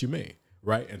normal. What you mean,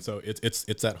 right? And so it's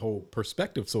that whole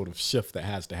perspective sort of shift that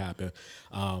has to happen,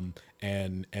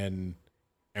 and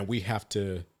we have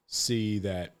to see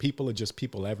that people are just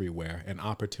people everywhere, and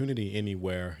opportunity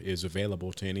anywhere is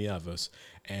available to any of us,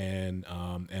 and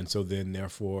so then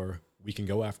therefore we can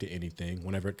go after anything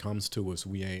whenever it comes to us.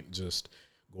 We ain't just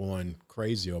going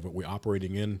crazy over it. We're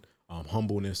operating in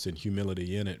humbleness and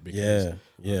humility in it, because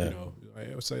you know,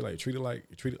 I would say like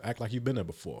act like you've been there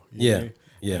before. You know what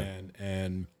I mean?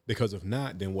 And because if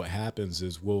not, then what happens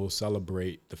is we'll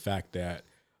celebrate the fact that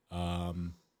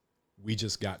we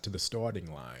just got to the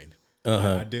starting line.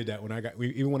 I did that when I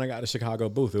got to Chicago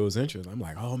booth. It was interesting. I'm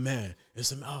like, oh man,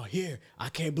 here, I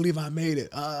can't believe I made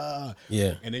it. And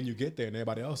then you get there and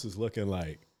everybody else is looking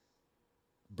like,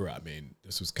 bro, I mean,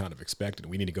 this was kind of expected.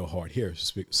 We need to go hard here.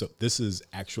 So this is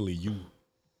actually you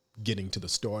getting to the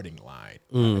starting line.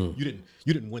 Like, you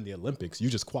didn't win the Olympics. You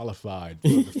just qualified for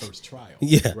the first trial.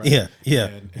 Right?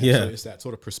 And so it's that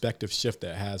sort of perspective shift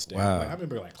that has to. Wow. Like, I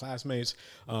remember like classmates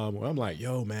where I'm like,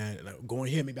 yo, man, go and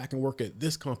hit me back and work at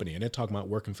this company. And they're talking about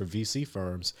working for VC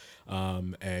firms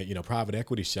and, you know, private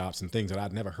equity shops and things that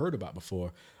I'd never heard about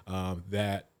before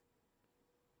that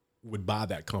would buy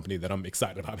that company that I'm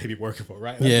excited about maybe working for,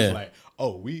 right? That's just like,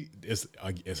 oh,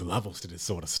 it's levels to this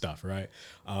sort of stuff, right?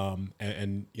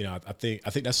 And you know, I think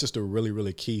that's just a really,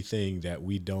 really key thing that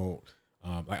we don't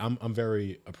like. I'm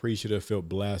very appreciative, feel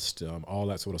blessed, all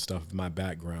that sort of stuff, my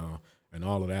background and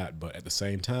all of that. But at the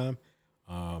same time,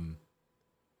 I'm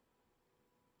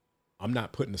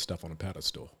not putting the stuff on a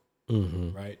pedestal.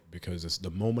 Right? Because it's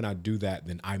the moment I do that,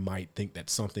 then I might think that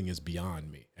something is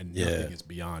beyond me, and nothing is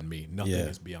beyond me. Nothing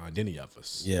is beyond any of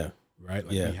us. Right?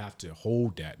 Like we have to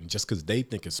hold that, and just because they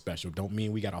think it's special, don't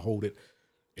mean we got to hold it.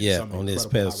 On this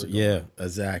pedestal.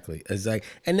 Exactly.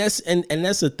 And that's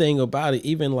the thing about it.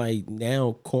 Even like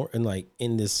now, like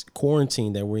in this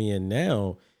quarantine that we're in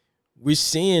now, we're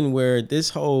seeing where this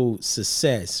whole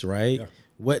success, right?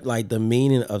 What like the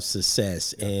meaning of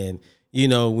success and. You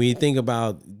know, when you think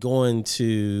about going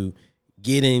to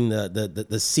getting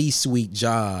the C-suite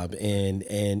job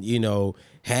and you know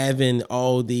having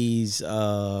all these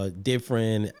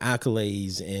different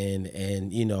accolades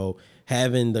and you know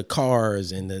having the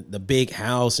cars and the big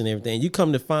house and everything, you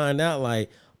come to find out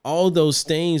like all those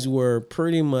things were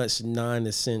pretty much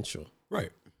non-essential.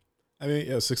 Right. I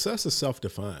mean, success is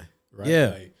self-defined,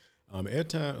 right? Like, every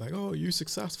time, like, oh, you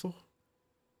successful?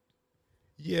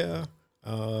 Yeah.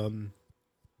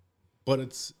 But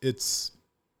it's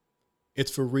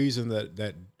for reasons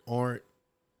that aren't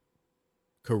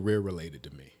career related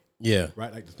to me.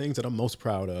 Right. Like the things that I'm most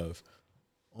proud of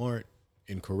aren't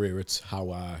in career. It's how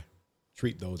I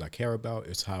treat those I care about.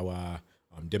 It's how I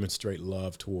demonstrate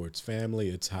love towards family.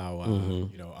 It's how I,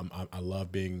 you know, I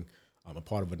love being a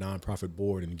part of a nonprofit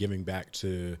board and giving back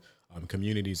to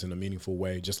communities in a meaningful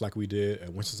way, just like we did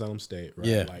at Winston-Salem State,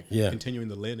 right? Continuing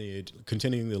the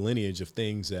lineage of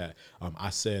things that I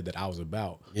said that I was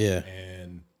about.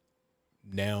 And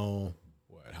now,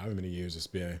 however many years it's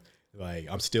been, like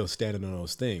I'm still standing on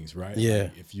those things, right?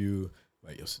 Like if you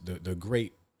like the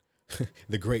great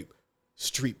the great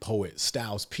street poet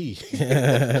Styles P,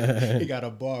 he got a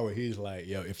bar where he's like,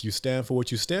 yo, if you stand for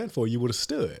what you stand for, you would have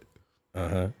stood.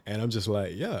 And I'm just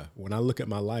like, when I look at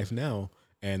my life now,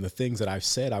 and the things that I've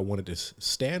said I wanted to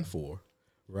stand for,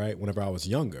 right, whenever I was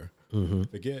younger,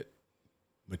 forget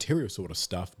material sort of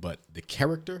stuff, but the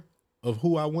character of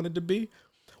who I wanted to be,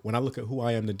 when I look at who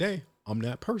I am today, I'm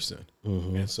that person.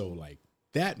 And so, like,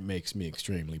 that makes me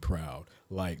extremely proud.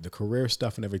 Like, the career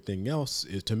stuff and everything else,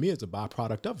 to me, it's a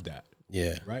byproduct of that.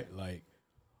 Right? Like,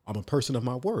 I'm a person of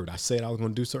my word. I said I was going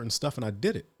to do certain stuff, and I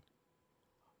did it.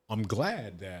 I'm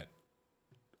glad that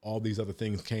all these other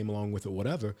things came along with it,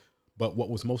 whatever. But what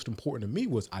was most important to me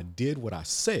was I did what I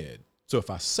said. So if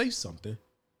I say something,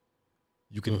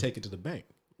 you can take it to the bank.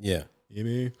 You know what I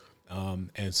mean?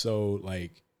 And so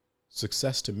like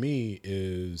success to me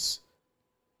is,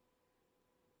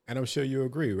 and I'm sure you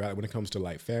agree, right? When it comes to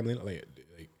like family, like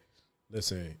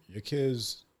listen, your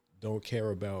kids don't care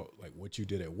about like what you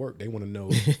did at work. They want to know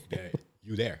that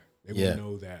you there. They want to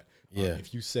know that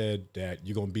if you said that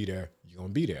you're going to be there, you're going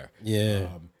to be there.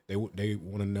 They want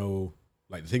to know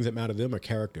like the things that matter to them are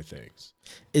character things.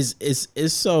 It's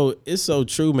so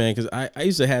true, man. Because I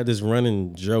used to have this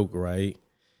running joke, right?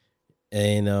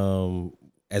 And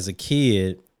as a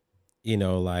kid, you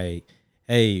know, like,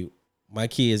 hey, my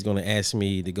kid's gonna ask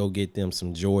me to go get them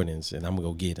some Jordans, and I'm gonna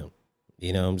go get them.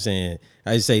 You know what I'm saying?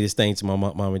 I just say this thing to my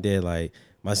mom and dad, like,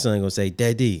 my son gonna say,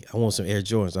 Daddy, I want some Air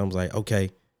Jordans. I was like,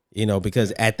 okay. You know,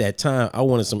 because at that time I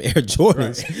wanted some Air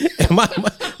Jordans, and my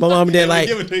mom and dad like,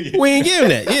 we ain't giving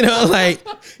that. You know, like,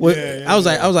 well, I was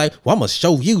like, well, I'm gonna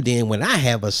show you then when I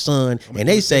have a son, and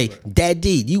they say,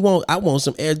 Daddy, I want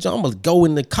some Air Jordans. I'm gonna go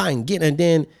in the car and get it. And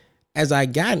then as I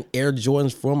got Air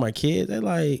Jordans for my kids, they're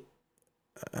like,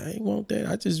 I ain't want that.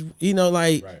 I just, you know,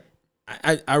 like.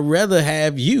 I rather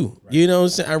have you, you know what I'm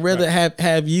saying? I'd rather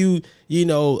have you, you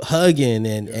know, hugging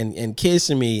and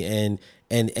kissing me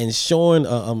and showing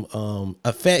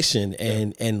affection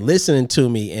and listening to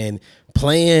me and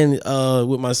playing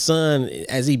with my son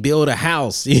as he build a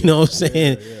house, you know what I'm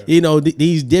saying? You know,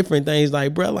 these different things,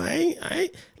 like, bro, like, I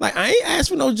ain't asked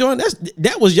for no joint.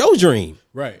 That was your dream.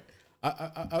 Right.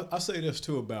 I'll say this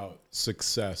too about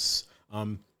success.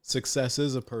 Success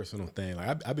is a personal thing.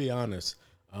 Like, I'll be honest.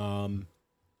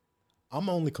 I'm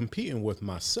only competing with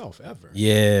myself ever.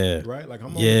 Yeah. Right. Like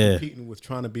I'm only competing with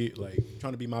trying to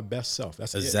be my best self.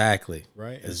 That's exactly it,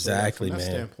 right. And exactly, so, like,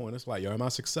 from that man. standpoint, it's like, yo, am I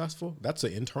successful? That's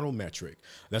an internal metric.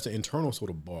 That's an internal sort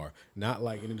of bar, not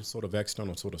like any sort of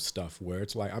external sort of stuff where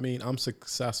it's like, I mean, I'm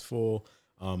successful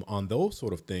on those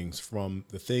sort of things from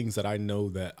the things that I know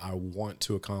that I want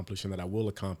to accomplish and that I will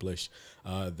accomplish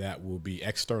that will be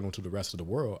external to the rest of the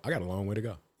world. I got a long way to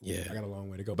go. Yeah. I got a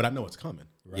long way to go, but I know it's coming,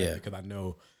 right? Yeah. Because I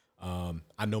know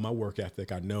my work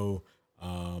ethic. I know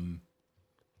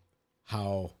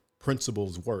how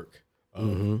principles work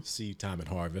of seed time and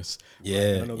harvest. Yeah, right?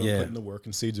 And I know that I'm yeah. putting the work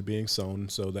and seeds are being sown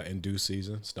so that in due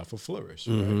season stuff will flourish.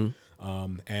 Mm-hmm.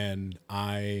 Right? And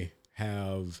I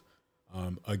have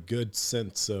a good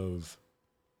sense of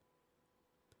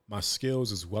my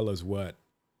skills as well as what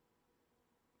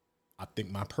I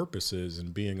think my purpose is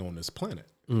in being on this planet.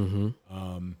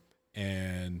 Mm-hmm.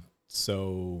 And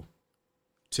so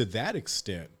to that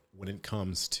extent, when it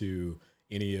comes to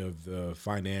any of the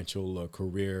financial or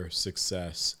career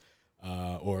success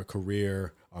or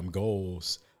career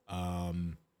goals,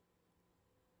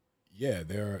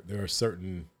 there are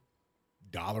certain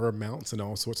dollar amounts and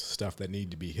all sorts of stuff that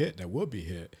need to be hit, that will be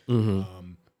hit.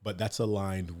 But that's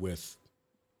aligned with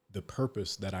the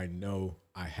purpose that I know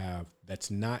I have. That's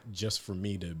not just for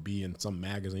me to be in some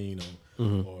magazine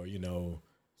or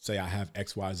say I have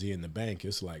XYZ in the bank.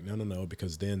 It's like, no,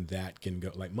 because then that can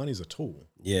go, like, money's a tool.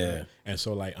 Yeah. Right? And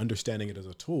so, like, understanding it as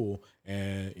a tool,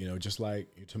 and, just like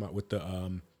you're talking about with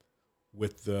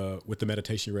the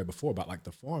meditation you read before about, like,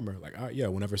 the farmer, like,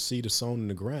 whenever seed is sown in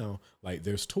the ground, like,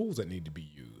 there's tools that need to be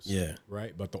used. Yeah.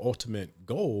 Right. But the ultimate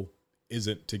goal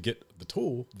isn't to get the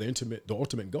tool. The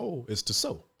ultimate goal is to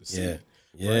sow the seed. Yeah. Right?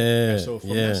 Yeah. And so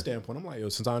from that standpoint, I'm like,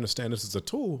 since I understand this is a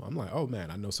tool, I'm like, oh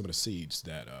man, I know some of the seeds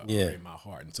that are in my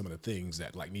heart and some of the things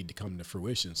that, like, need to come to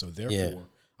fruition. So therefore,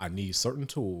 I need certain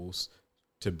tools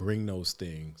to bring those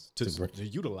things to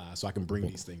utilize, so I can bring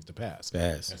these things to pass.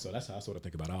 And so that's how I sort of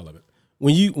think about all of it.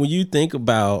 When you think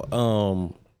about,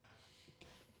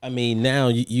 I mean, now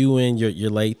you in your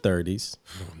late 30s,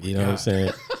 you know what I'm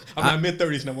saying? I'm not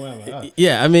mid-30s no more. Am I?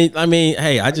 Yeah, I mean,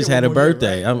 hey, I just had a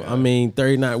birthday. Year, right? I mean,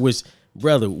 39, which,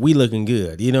 brother, we looking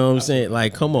good. You know what I'm saying?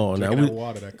 Like, come on now. That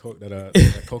water, that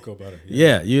cocoa butter.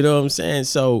 Yeah, you know what I'm saying?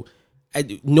 So,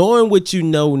 knowing what you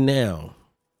know now,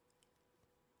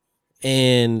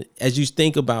 and as you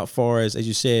think about, far as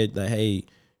you said, that, hey,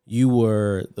 you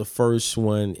were the first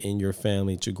one in your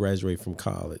family to graduate from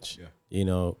college. Yeah. You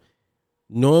know,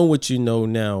 knowing what you know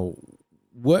now,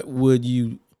 what would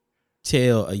you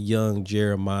tell a young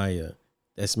Jeremiah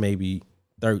that's maybe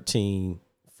 13,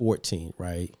 14,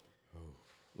 right?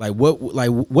 Like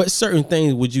what certain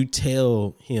things would you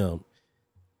tell him?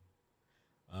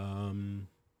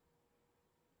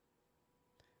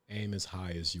 Aim as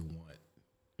high as you want.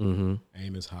 Mm-hmm.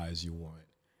 Aim as high as you want.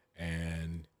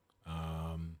 And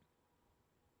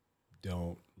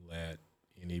don't let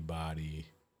anybody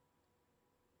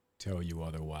tell you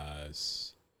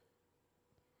otherwise,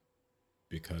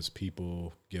 because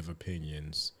people give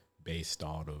opinions based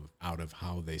out of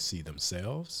how they see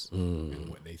themselves and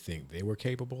what they think they were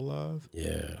capable of.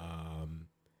 Yeah.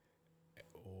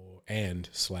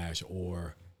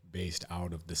 Or based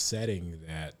out of the setting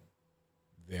that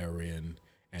they're in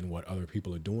and what other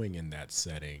people are doing in that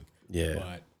setting. Yeah.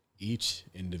 But each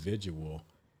individual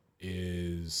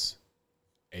is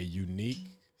a unique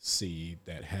seed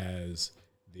that has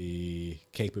the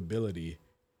capability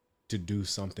to do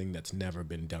something that's never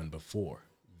been done before.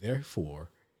 Therefore,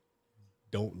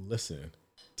 don't listen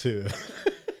to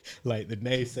like the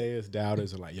naysayers,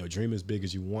 doubters, and like, yo, dream as big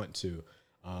as you want to,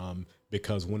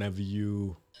 because whenever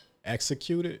you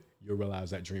execute it, you'll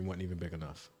realize that dream wasn't even big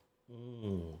enough.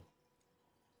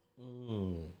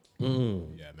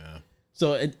 Yeah, man.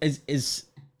 So it's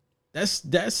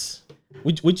that's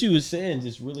what you were saying.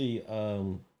 Just really,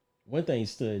 one thing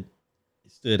stood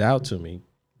out to me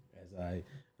as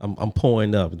I'm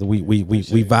pulling up. We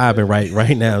vibing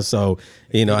right now. So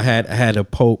I had to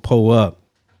pull up.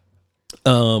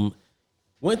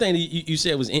 One thing that you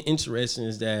said was interesting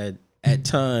is that at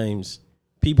times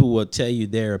people will tell you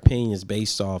their opinions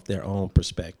based off their own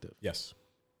perspective. Yes.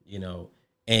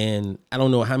 And I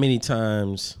don't know how many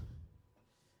times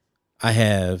I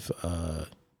have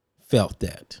felt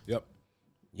that. Yep.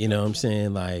 You know what I'm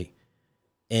saying? Like,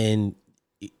 and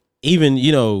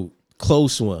even,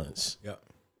 close ones. Yep.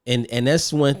 And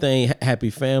that's one thing, Happy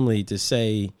Family, to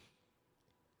say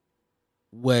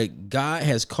what God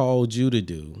has called you to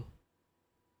do,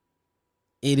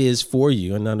 it is for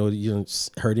you. And I know you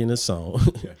heard it in a song.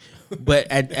 Yeah. But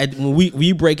when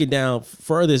we break it down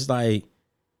further, it's like,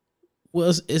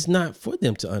 Well, it's not for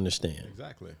them to understand.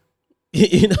 Exactly.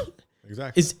 You know,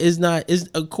 Exactly. it's not. It's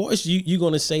of course you're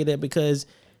going to say that because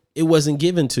it wasn't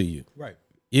given to you. Right.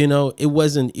 You know, it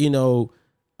wasn't,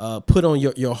 put on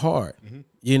your heart.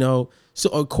 You know, so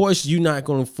of course you're not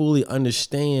going to fully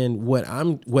understand what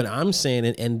I'm saying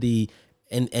and the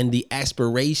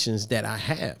aspirations that I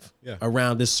have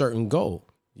around this certain goal.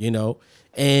 You know,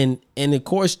 and of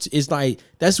course it's like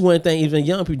that's one thing. Even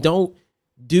young people don't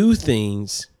do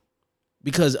things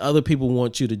because other people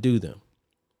want you to do them,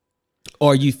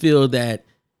 or you feel that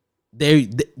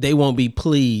they won't be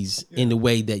pleased in the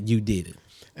way that you did it.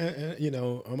 And you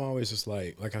know, I'm always just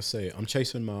like I say, I'm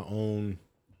chasing my own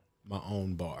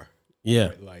bar. Yeah.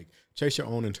 Right? Like chase your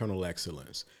own internal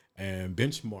excellence and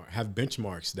have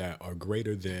benchmarks that are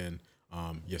greater than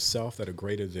yourself, that are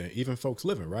greater than even folks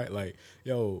living, right? Like,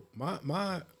 yo, I'm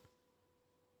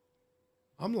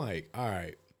like, all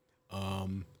right,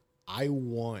 I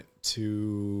want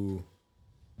to,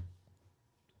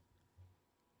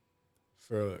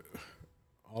 for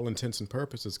all intents and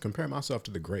purposes, compare myself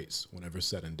to the greats whenever it's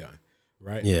said and done,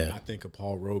 right? Yeah. I think of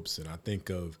Paul Robeson. I think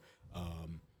of,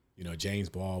 James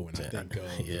Baldwin. I think of,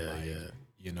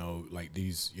 like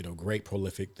these, great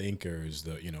prolific thinkers,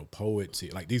 the, poets,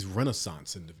 like these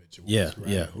Renaissance individuals,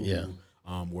 who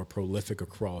were prolific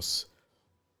across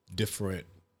different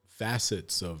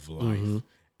facets of life.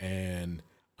 And,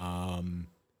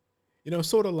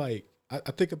 sort of like,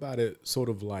 I think about it sort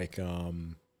of like,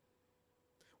 when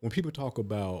people talk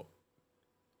about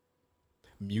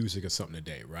music or something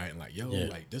today, right? And like,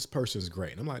 like this person's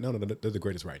great. And I'm like, no, they're the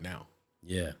greatest right now.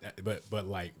 Yeah. But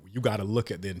like, you got to look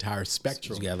at the entire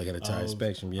spectrum. You got to look at the entire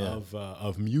spectrum,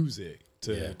 of music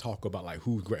to talk about like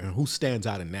who's great and who stands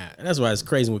out in that. And that's why it's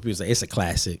crazy when people say it's a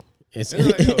classic. It's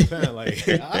maybe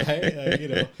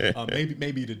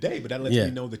today, but that lets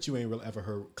me know that you ain't really ever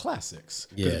heard classics.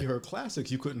 Because if you heard classics,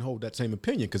 you couldn't hold that same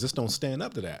opinion because this don't stand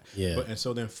up to that. Yeah. And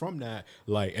so then from that,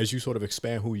 like as you sort of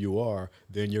expand who you are,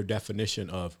 then your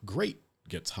definition of great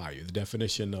gets higher. The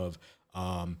definition of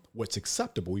what's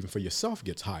acceptable even for yourself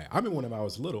gets higher. I mean, whenever I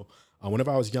was little,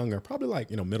 whenever I was younger, probably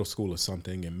like, middle school or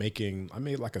something, and I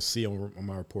made like a C on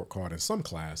my report card in some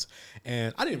class,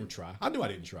 and I didn't even try. I knew I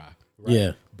didn't try. Right?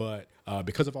 Yeah. But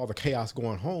because of all the chaos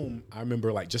going home, I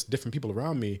remember like just different people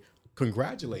around me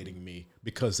congratulating me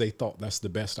because they thought that's the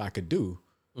best I could do.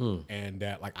 And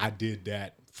that like I did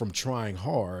that from trying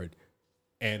hard,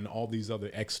 and all these other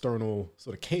external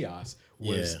sort of chaos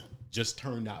was just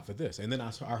turned out for this. And then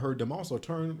I heard them also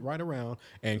turn right around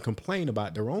and complain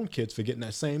about their own kids for getting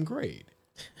that same grade.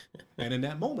 And in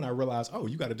that moment, I realized, oh,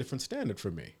 you got a different standard for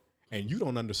me. And you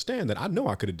don't understand that I know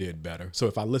I could have did better. So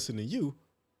if I listen to you,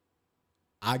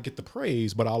 I get the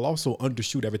praise, but I'll also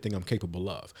undershoot everything I'm capable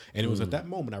of. And it was at that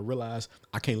moment I realized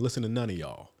I can't listen to none of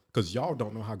y'all because y'all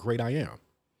don't know how great I am.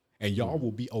 And y'all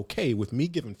will be okay with me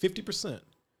giving 50%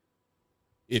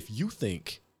 if you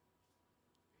think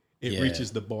it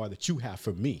reaches the bar that you have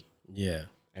for me. Yeah.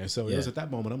 And so it was at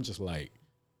that moment I'm just like,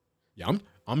 I'm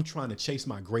trying to chase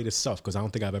my greatest self because I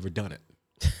don't think I've ever done it.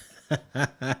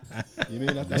 You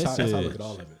mean that's how I look at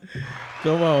all of it.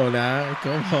 Come on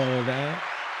now.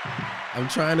 I'm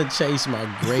trying to chase my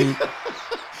great.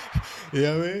 You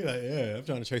know what I mean? Like, I'm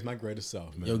trying to chase my greatest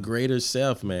self, man. Your greater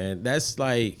self, man. That's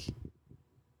like,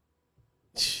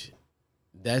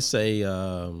 that's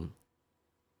a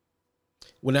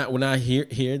when I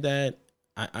hear that,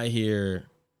 I hear.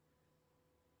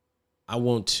 I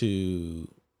want to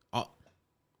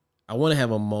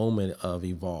have a moment of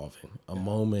evolving, a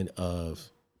moment of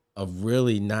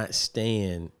really not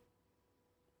staying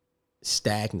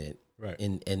stagnant. Right.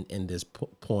 In this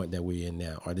point that we're in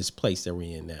now, or this place that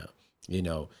we're in now,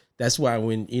 that's why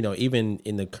when, even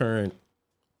in the current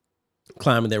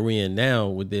climate that we're in now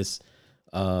with this,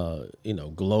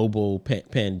 global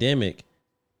pandemic,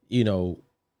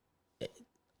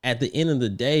 at the end of the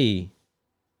day,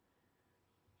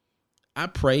 I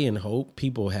pray and hope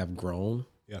people have grown,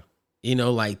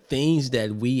 like things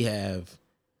that we have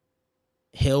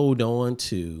held on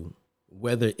to,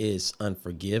 whether it's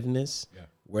unforgiveness,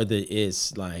 whether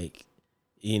it's like,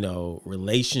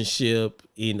 relationship,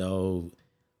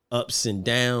 ups and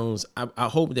downs. I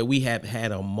hope that we have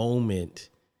had a moment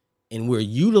and we're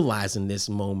utilizing this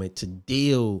moment to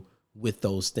deal with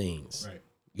those things. Right.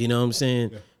 You know what I'm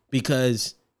saying? Yeah.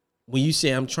 Because when you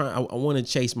say I want to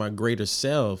chase my greater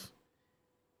self,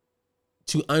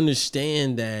 to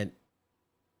understand that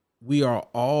we are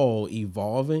all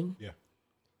evolving. Yeah.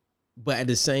 But at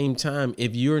the same time,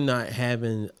 if you're not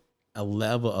having a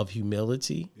level of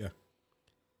humility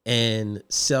and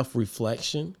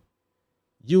self-reflection,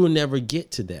 you will never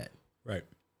get to that. Right.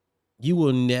 you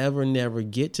will never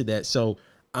get to that. So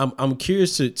I'm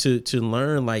curious to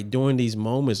learn, like, during these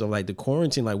moments of like the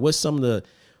quarantine, like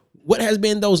what has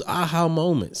been those aha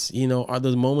moments, are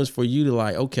those moments for you to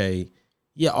like, okay,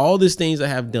 yeah, all these things I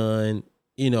have done,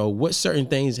 what certain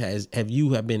things have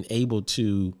been able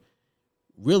to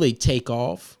really take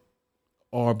off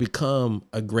or become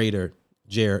a greater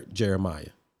Jeremiah?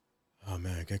 Oh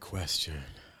man, good question.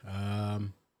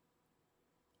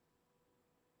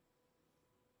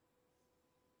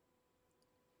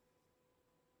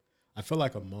 I feel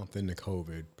like a month into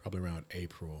COVID, probably around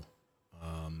April,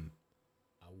 I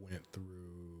went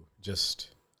through just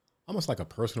almost like a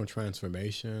personal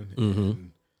transformation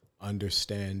and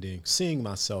understanding, seeing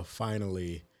myself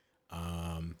finally,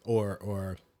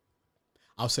 or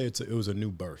I'll say it was a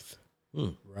new birth,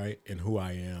 right, in who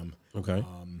I am, Okay.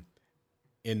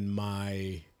 in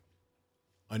my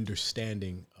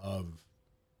understanding of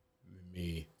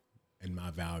me and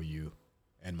my value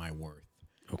and my worth.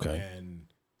 Okay. And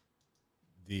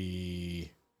the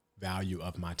value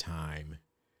of my time,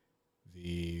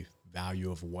 the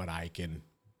value of what I can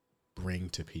bring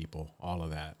to people, all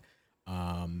of that.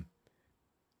 I'm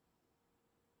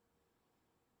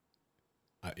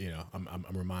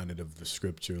reminded of the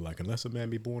scripture, like, unless a man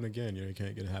be born again, you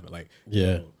can't get a habit. Like,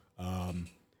 Yeah.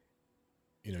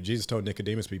 Jesus told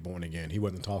Nicodemus to be born again. He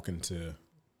wasn't talking to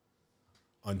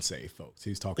unsaved folks.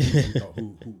 He's talking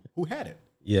to who had it.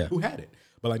 Yeah. Who had it.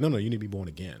 But like, no, you need to be born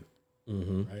again.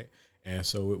 Right. And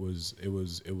so it was,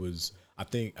 I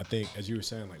think as you were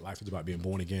saying, like, life is about being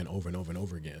born again over and over and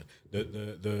over again.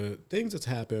 The things that's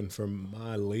happened from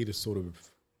my latest sort of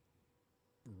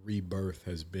rebirth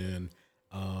has been,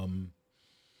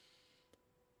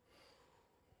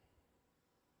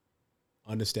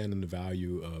 understanding the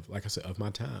value of, like I said, of my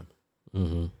time,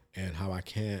 and how I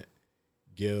can't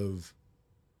give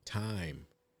time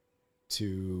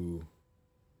to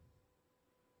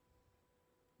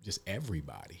just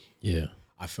everybody. Yeah.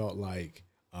 I felt like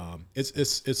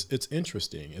it's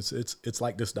interesting. It's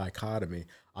like this dichotomy.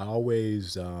 I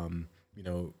always, growing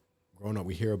up,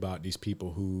 we hear about these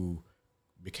people who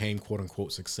became quote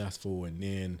unquote successful, and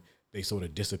then they sort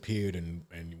of disappeared and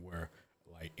were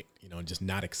like, just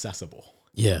not accessible.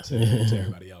 Yeah. to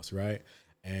everybody else, right?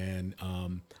 And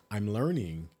I'm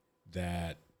learning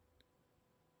that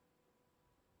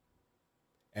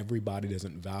everybody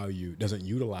doesn't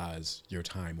utilize your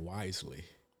time wisely.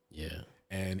 Yeah.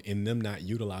 And in them not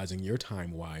utilizing your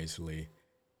time wisely,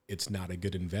 it's not a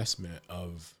good investment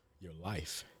of your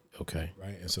life. Okay.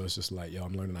 Right. And so it's just like,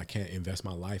 I'm learning I can't invest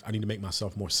my life. I need to make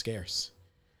myself more scarce.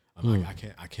 I'm like,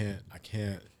 I can't.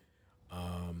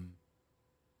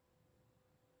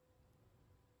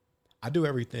 I do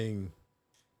everything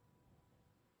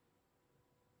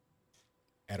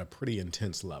at a pretty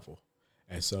intense level.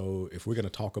 And so if we're going to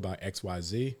talk about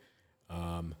XYZ,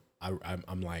 I'm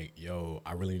like,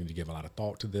 I really need to give a lot of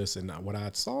thought to this. And what I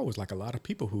saw was like a lot of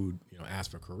people who, ask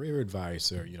for career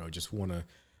advice or, just want to,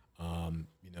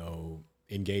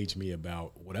 engage me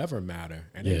about whatever matter.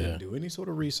 And they didn't do any sort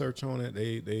of research on it.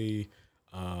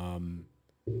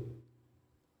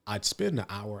 I'd spend an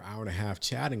hour and a half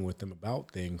chatting with them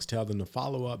about things, tell them to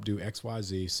follow up, do X, Y,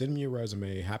 Z, send me your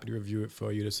resume, happy to review it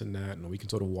for you, this and that. And we can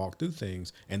sort of walk through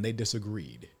things. And they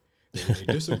disagreed. They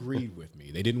disagreed with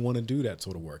me. They didn't want to do that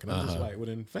sort of work. And I'm just like, well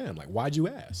then fam, like, why'd you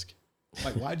ask?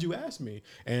 Like, why'd you ask me?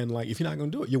 And like, if you're not going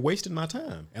to do it, you're wasting my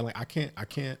time. And like, I can't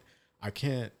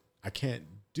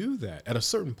do that. At a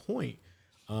certain point,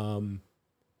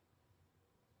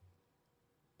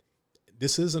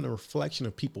 this isn't a reflection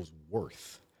of people's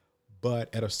worth,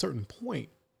 but at a certain point,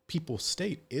 people's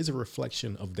state is a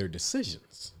reflection of their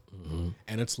decisions.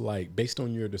 And it's like, based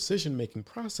on your decision-making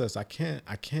process, I can't,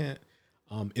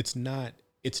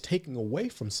 it's taking away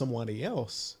from somebody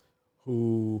else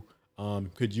who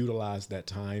could utilize that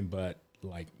time, but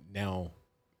like now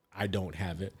I don't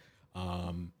have it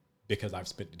because I've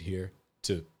spent it here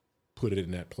to put it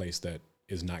in that place that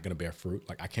is not going to bear fruit.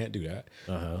 Like I can't do that.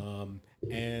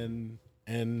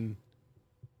 And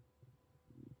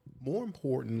more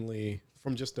importantly,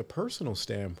 from just a personal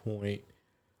standpoint,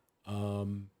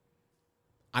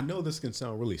 I know this can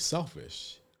sound really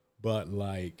selfish, but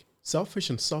like selfish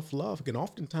and self-love can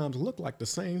oftentimes look like the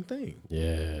same thing.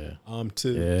 Yeah.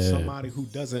 To somebody who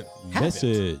doesn't have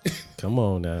it. Come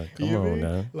on now. Come on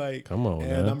now. Like, come on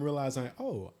and now. I'm realizing,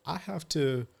 I have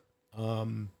to,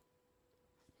 one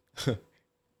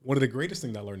of the greatest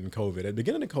things I learned in COVID, at the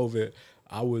beginning of COVID,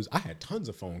 I had tons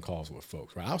of phone calls with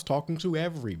folks, right? I was talking to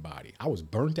everybody. I was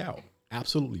burnt out,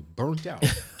 absolutely burnt out,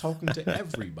 talking to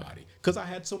everybody because I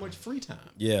had so much free time.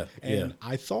 Yeah. And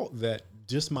I thought that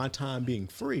just my time being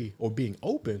free or being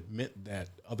open meant that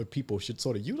other people should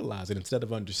sort of utilize it, instead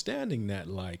of understanding that,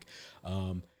 like,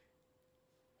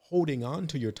 holding on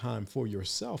to your time for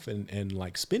yourself and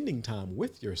like spending time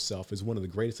with yourself is one of the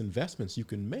greatest investments you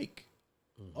can make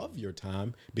of your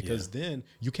time, because then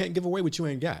you can't give away what you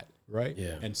ain't got. Right.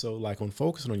 Yeah. And so, like, on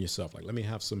focusing on yourself, like, let me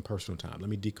have some personal time. Let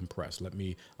me decompress. Let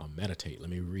me meditate. Let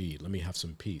me read. Let me have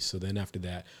some peace. So then after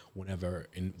that,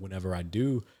 whenever I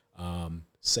do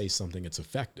say something, it's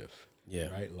effective. Yeah.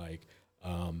 Right. Like,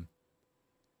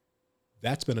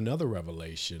 that's been another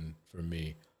revelation for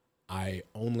me. I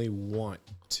only want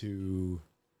to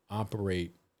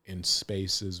operate in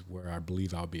spaces where I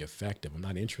believe I'll be effective. I'm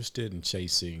not interested in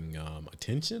chasing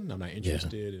attention. I'm not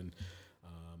interested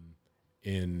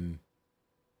in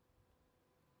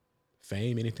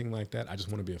fame, anything like that. I just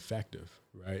want to be effective,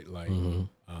 right? Like,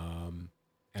 and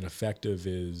effective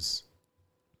is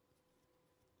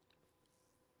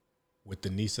with the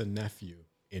niece and nephew,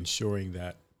 ensuring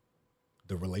that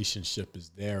the relationship is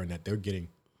there and that they're getting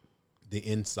the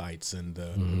insights and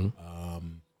the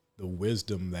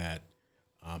wisdom that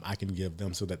I can give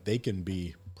them, so that they can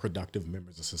be productive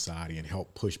members of society and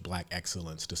help push Black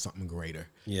excellence to something greater.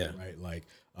 Yeah. Right. Like,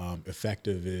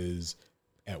 effective is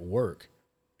at work,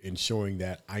 ensuring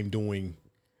that I'm doing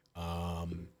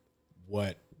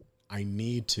what I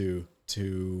need to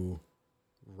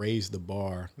raise the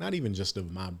bar, not even just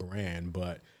of my brand,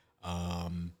 but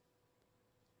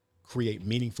create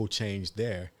meaningful change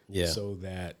there, so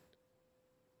that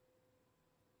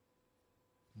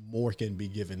more can be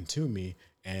given to me,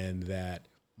 and that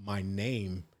my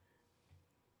name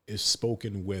is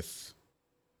spoken with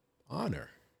honor.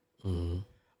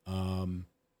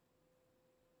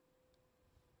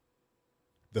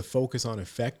 The focus on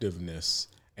effectiveness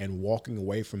and walking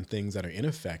away from things that are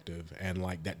ineffective, and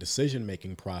like that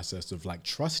decision-making process of like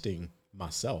trusting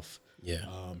myself,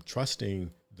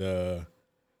 trusting the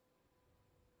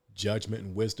judgment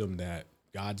and wisdom that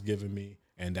God's given me,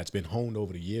 and that's been honed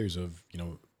over the years of,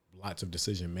 lots of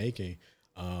decision making,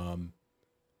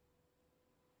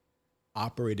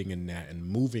 operating in that and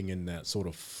moving in that sort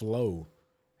of flow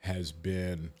has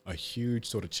been a huge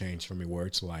sort of change for me, where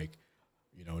it's like,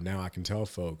 now I can tell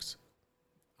folks,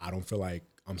 I don't feel like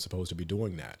I'm supposed to be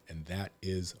doing that. And that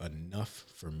is enough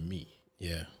for me.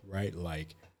 Yeah. Right.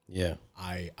 Like,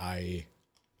 I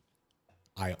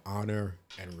honor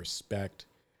and respect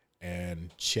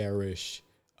and cherish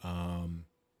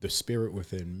the spirit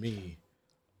within me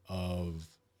of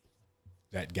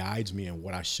that guides me in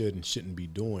what I should and shouldn't be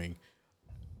doing,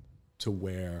 to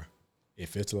where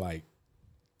if it's like,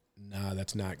 nah,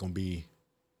 that's not going to be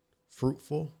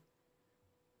fruitful,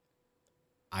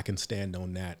 I can stand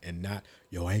on that and not,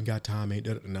 I ain't got time.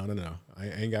 No. I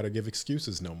ain't got to give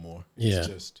excuses no more. It's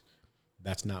just,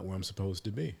 that's not where I'm supposed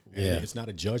to be. And it's not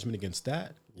a judgment against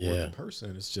that or the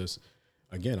person. It's just,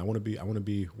 again, I want to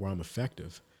be where I'm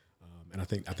effective. And I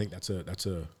think that's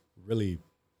a really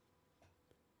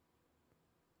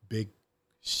big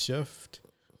shift.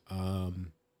 I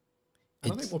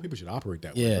don't think more people should operate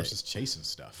that way versus chasing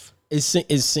stuff. It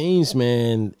seems,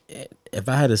 man, if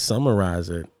I had to summarize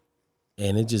it,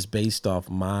 and it just based off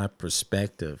my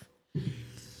perspective,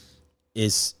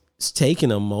 it's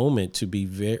taking a moment to be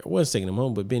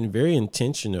but being very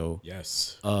intentional.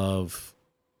 Yes. Of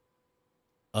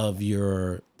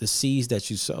the seeds that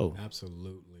you sow.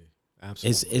 Absolutely.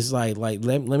 It's like let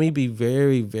me be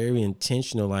very, very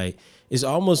intentional. Like, it's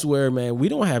almost where, man, we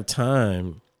don't have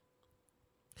time.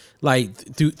 Like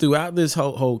throughout this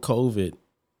whole COVID,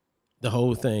 the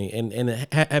whole thing, and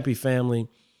Happy Family.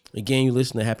 Again, you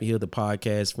listen to Happy Hill, the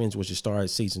podcast, Friends What You Started,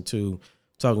 season 2,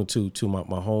 talking to my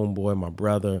homeboy, my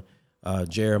brother,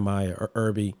 Jeremiah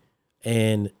Irby.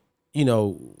 And,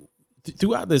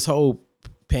 throughout this whole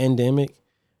pandemic,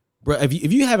 bro,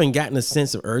 if you haven't gotten a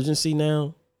sense of urgency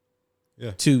now,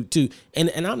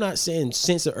 and I'm not saying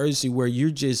sense of urgency where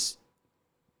you're just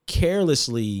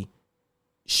carelessly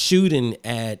shooting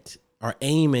at or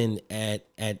aiming at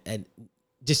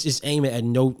just aiming at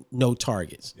no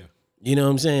targets. Yeah. You know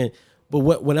what I'm saying? But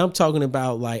when I'm talking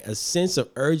about like a sense of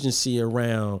urgency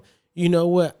around, I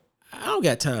don't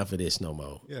got time for this no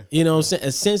more. Yeah. You know what I'm saying?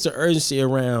 A sense of urgency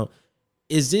around,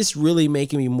 is this really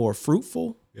making me more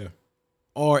fruitful? Yeah.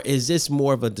 Or is this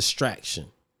more of a distraction?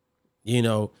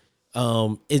 And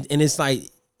it's like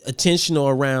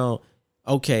attentional around,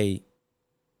 okay,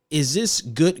 is this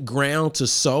good ground to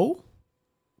sow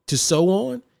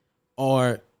on?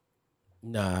 Or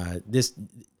nah, this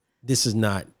is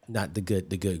not the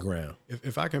good ground.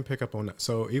 If I can pick up on that,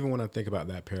 so even when I think about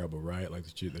that parable, right, like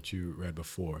that you read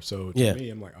before, so to me,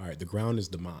 I'm like, all right, the ground is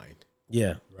the mind,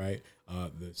 Yeah. right?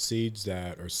 The seeds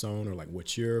that are sown are like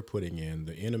what you're putting in.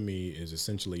 The enemy is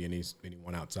essentially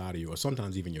anyone outside of you, or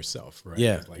sometimes even yourself, right?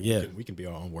 Yeah, It's like yeah. we can be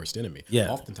our own worst enemy. Yeah.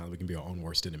 Oftentimes we can be our own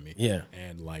worst enemy. Yeah.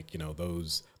 And like,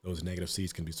 those negative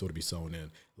seeds can be sort of be sown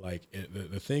in. Like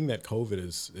the thing that COVID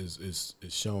is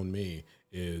shown me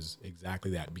is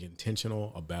exactly that. Be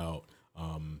intentional about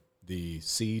the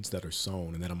seeds that are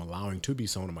sown and that I'm allowing to be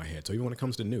sown in my head. So even when it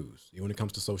comes to news, even when it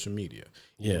comes to social media,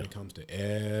 even when it comes to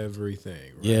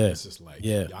everything, right? Yeah. It's just like,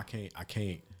 I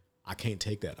can't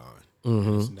take that on.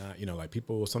 Mm-hmm. It's not, like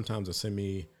people sometimes will send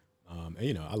me,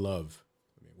 and I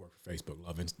work for Facebook,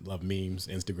 love memes,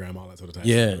 Instagram, all that sort of type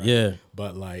Yeah, stuff, right? yeah.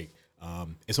 But like,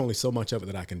 it's only so much of it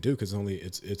that I can do because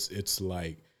it's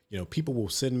like, people will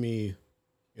send me,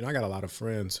 I got a lot of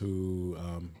friends who,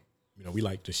 we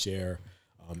like to share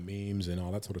memes and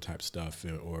all that sort of type stuff,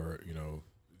 or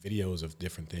videos of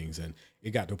different things, and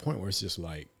it got to a point where it's just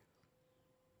like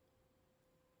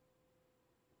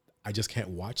I just can't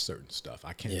watch certain stuff.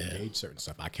 I can't engage certain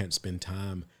stuff. I can't spend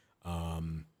time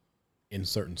in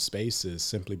certain spaces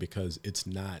simply because it's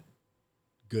not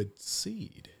good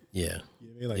seed. Yeah. You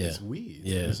know what I mean? Like it's weeds.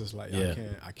 Yeah. It's just like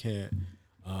I can't.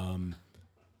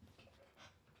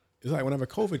 It's like whenever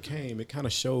COVID came, it kind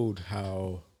of showed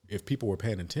how, if people were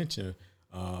paying attention,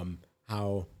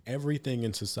 how everything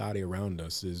in society around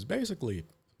us is basically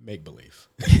make believe.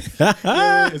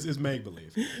 It's make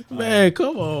believe. Man,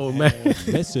 come on, man.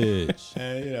 Message.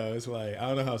 And it's like, I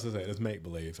don't know how else to say it. It's make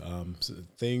believe. So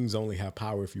things only have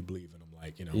power if you believe in them.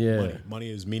 Like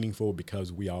money is meaningful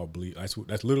because we all believe. That's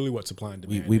literally what supply and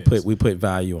demand. We put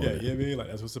value on it. Yeah, I mean, like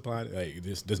that's what supply. Like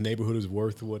this neighborhood is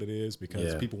worth what it is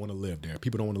because people want to live there.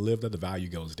 People don't want to live there. The value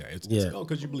goes down. It's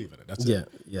because you believe in it. That's it.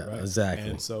 Yeah, right? exactly.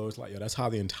 And so it's like, that's how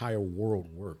the entire world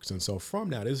works. And so from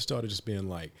that, it started just being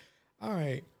like, all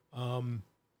right,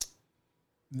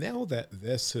 now that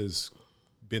this has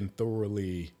been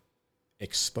thoroughly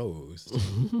exposed,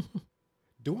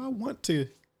 do I want to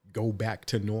go back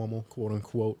to normal, quote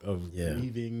unquote, of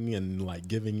breathing and like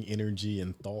giving energy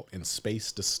and thought and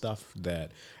space to stuff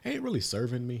that ain't really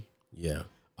serving me? Yeah.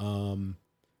 And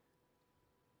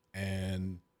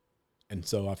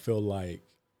so I feel like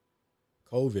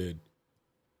COVID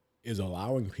is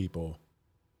allowing people,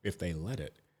 if they let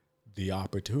it, the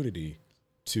opportunity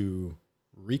to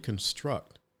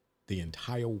reconstruct the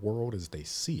entire world as they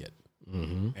see it,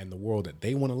 and the world that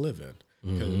they want to live in.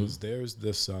 Because there's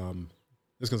this,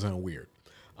 this is gonna sound weird.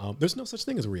 There's no such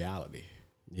thing as reality.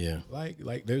 Yeah. Like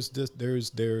there's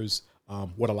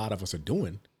what a lot of us are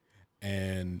doing,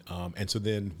 and so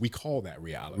then we call that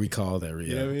reality. We call that reality.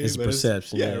 You know what I mean? It's But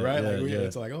perception. right. Yeah, Like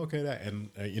it's like, okay, that, and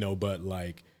but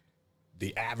like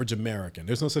the average American,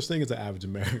 there's no such thing as the average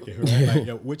American, right?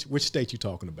 Like, which state you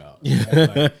talking about?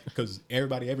 Because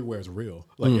everybody everywhere is real.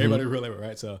 Like everybody real,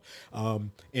 right? So,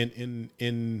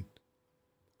 in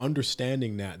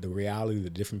understanding that the reality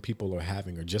that different people are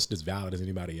having are just as valid as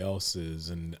anybody else's,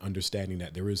 and understanding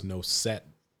that there is no set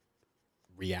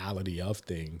reality of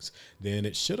things, then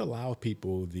it should allow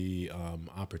people the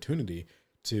opportunity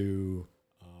to,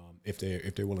 if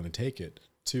they're willing to take it,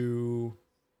 to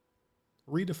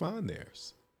redefine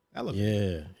theirs.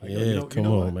 Elevate. Yeah. Come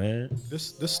on, man.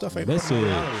 This stuff ain't Message.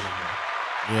 reality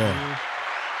anymore.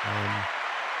 Yeah.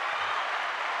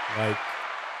 Like,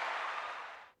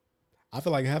 I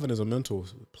feel like heaven is a mental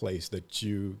place that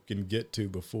you can get to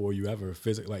before you ever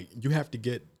physically. Like, you have to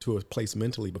get to a place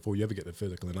mentally before you ever get to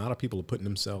physical. And a lot of people are putting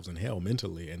themselves in hell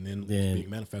mentally, and then being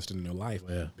manifested in their life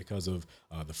because of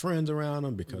the friends around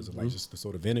them, because of like just the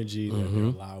sort of energy that they're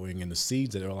allowing, and the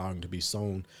seeds that they're allowing to be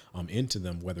sown into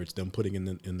them. Whether it's them putting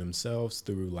in themselves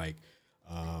through like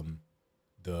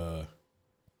the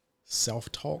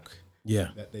self-talk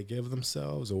that they give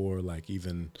themselves, or like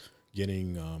even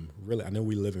getting really, I know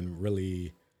we live in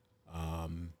really,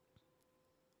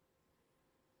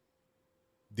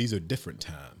 these are different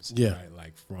times, right?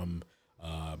 Like from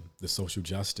the social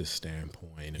justice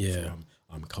standpoint, and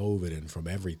from COVID, and from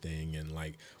everything, and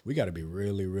like we got to be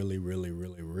really, really, really,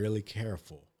 really, really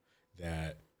careful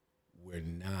that we're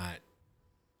not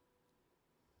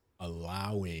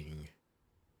allowing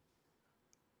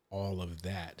all of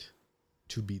that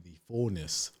to be the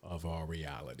fullness of our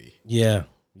reality. Yeah.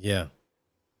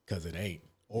 Because it ain't.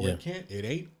 Or it can't. It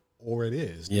ain't, or it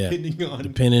is. Yeah.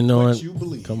 Depending on what you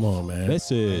believe. Come on, man.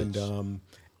 Message.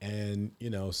 And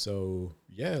so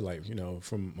yeah, like,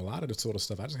 from a lot of the sort of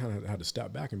stuff, I just kind of had to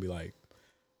step back and be like,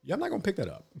 yeah, I'm not gonna pick that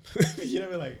up. You know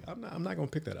what I mean? Like, I'm not gonna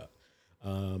pick that up.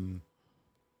 And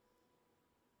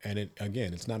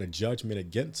it's not a judgment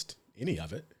against any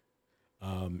of it.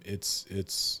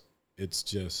 It's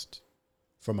just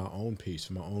for my own peace,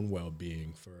 for my own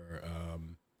well-being,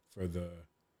 for the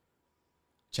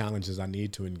challenges I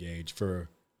need to engage, for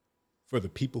the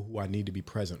people who I need to be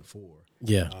present for.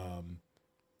 Yeah.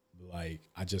 Like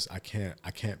I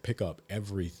can't pick up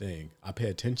everything. I pay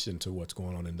attention to what's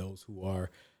going on in those who are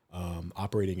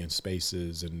operating in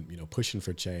spaces and, you know, pushing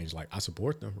for change. Like I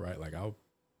support them, right? Like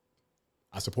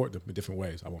I support them in different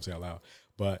ways. I won't say out loud,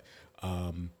 but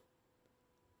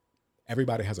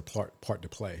everybody has a part to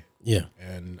play. Yeah.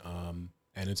 And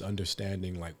it's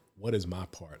understanding, like, what is my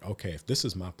part? Okay, if this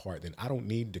is my part, then I don't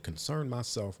need to concern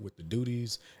myself with the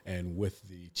duties and with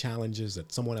the challenges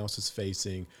that someone else is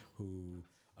facing who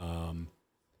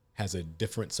has a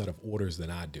different set of orders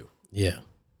than I do. Yeah.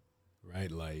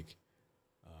 Right? Like,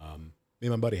 me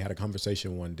and my buddy had a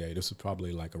conversation one day. This was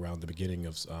probably like around the beginning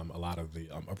of a lot of the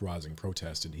uprising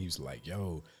protests, and he's like,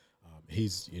 "Yo,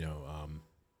 he's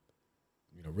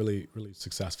really really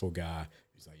successful guy."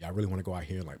 He's like, "Yeah, I really want to go out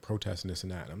here and like protest and this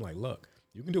and that." And I'm like, "Look,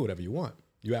 you can do whatever you want.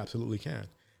 You absolutely can.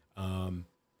 And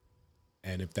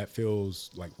if that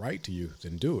feels like right to you,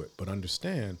 then do it. But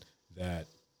understand that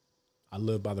I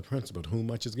live by the principle: whom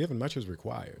much is given, much is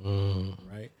required."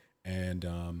 Right? And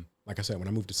like I said, when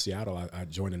I moved to Seattle, I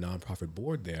joined a nonprofit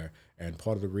board there, and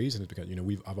part of the reason is because, you know,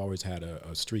 I've always had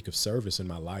a streak of service in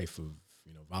my life of,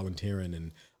 you know, volunteering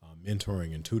and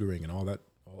mentoring and tutoring and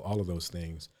all of those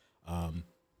things,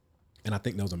 and I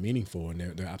think those are meaningful and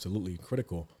they're absolutely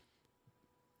critical.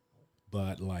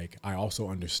 But like, I also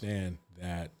understand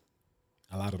that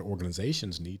a lot of the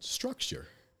organizations need structure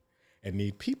and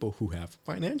need people who have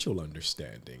financial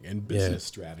understanding and business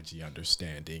strategy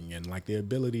understanding, and like the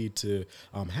ability to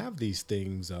have these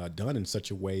things done in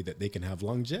such a way that they can have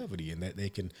longevity and that they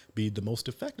can be the most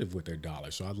effective with their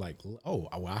dollars. So I'm like, oh,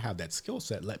 well, I have that skill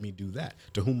set. Let me do that.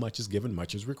 To whom much is given,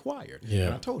 much is required. Yeah.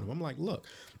 And I told him, I'm like, look,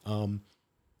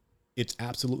 it's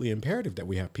absolutely imperative that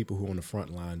we have people who are on the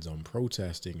front lines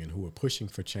protesting and who are pushing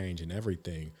for change and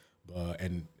everything.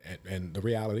 And the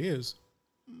reality is,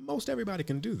 most everybody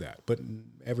can do that, but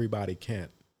everybody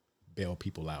can't bail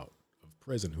people out of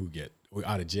prison or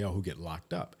out of jail who get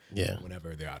locked up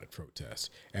whenever they're out at protests.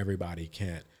 Everybody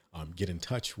can't get in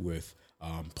touch with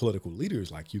political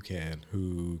leaders like you can,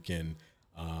 who can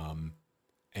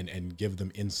and give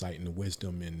them insight and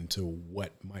wisdom into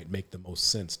what might make the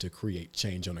most sense to create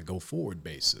change on a go forward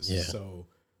basis. Yeah. So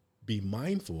be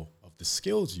mindful of the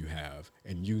skills you have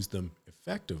and use them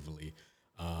effectively.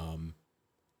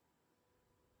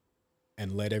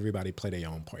 And let everybody play their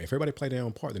own part. If everybody play their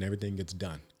own part, then everything gets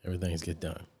done. Everything gets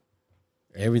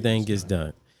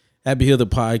done. Happy Heal the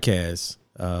podcast.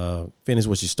 Finish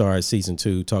What You Started, season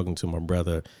 2, talking to my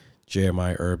brother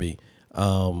Jeremiah Irby.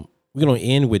 We're gonna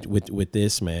end with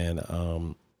this, man.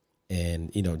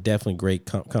 And you know, definitely great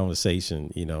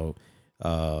conversation. You know,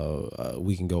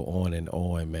 we can go on and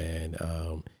on,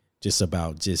 man. Just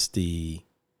about as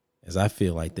I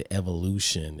feel like the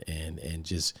evolution and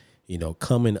just, you know,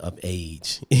 coming of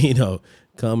age,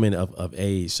 coming of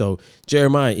age. So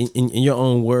Jeremiah, in your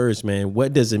own words, man,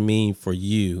 what does it mean for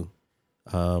you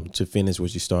to finish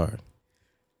what you started?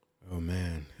 Oh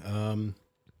man.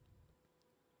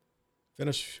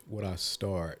 Finish what I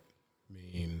start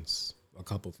means a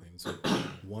couple things.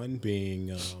 One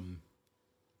being,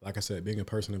 like I said, being a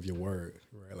person of your word,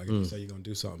 right? Like if you say you're going to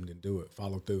do something, then do it.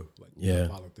 Follow through.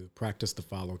 Follow through. Practice the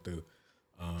follow through.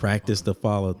 Practice the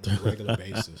follow through. On a regular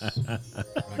basis.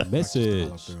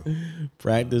 Message.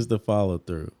 Practice the follow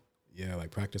through. Yeah, like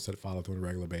practice the follow through on a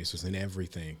regular basis in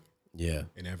everything. Yeah.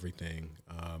 In everything.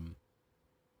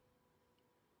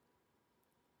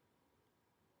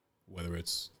 Whether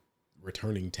it's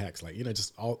returning text, like, you know,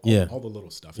 just all the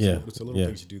little stuff. It's the little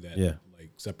things you do that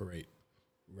like separate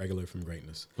regular from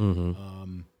greatness.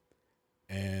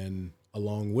 And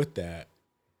along with that,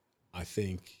 I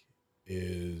think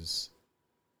is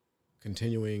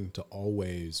continuing to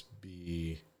always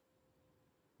be,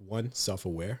 one,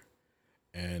 self-aware,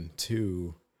 and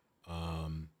two,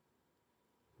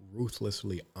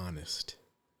 ruthlessly honest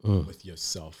with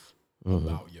yourself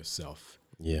about yourself.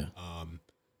 Yeah.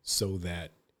 So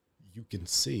that you can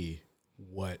see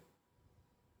what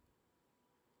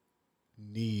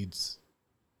needs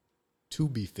to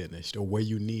be finished or where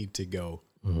you need to go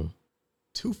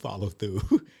to follow through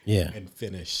and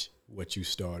finish what you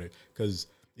started. Because,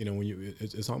 you know, when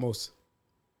it's almost,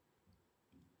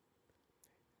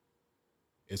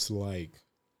 it's like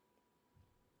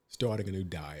starting a new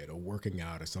diet or working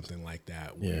out or something like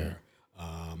that, where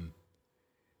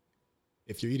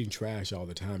if you're eating trash all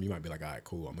the time, you might be like, all right,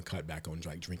 cool, I'm gonna cut back on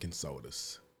like drinking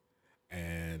sodas.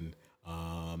 And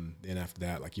then after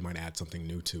that, like, you might add something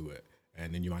new to it.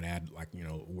 And then you might add, like, you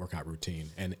know, workout routine.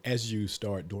 And as you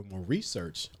start doing more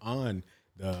research on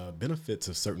the benefits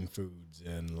of certain foods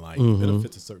and like the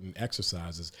benefits of certain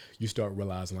exercises, you start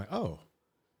realizing like, oh,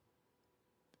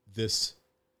 this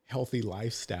healthy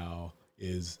lifestyle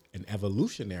is an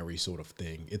evolutionary sort of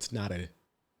thing. It's not a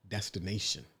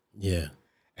destination. Yeah.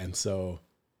 And so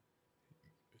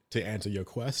to answer your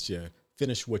question,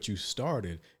 finish what you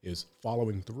started is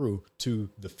following through to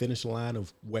the finish line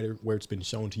of where it's been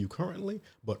shown to you currently,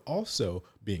 but also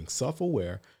being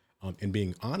self-aware and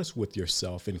being honest with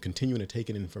yourself and continuing to take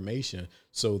in information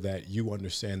so that you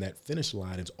understand that finish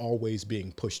line is always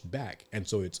being pushed back. And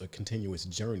so it's a continuous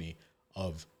journey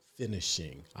of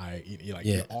finishing.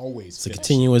 You're always it's a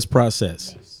continuous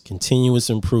process. Yes. Continuous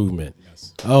improvement.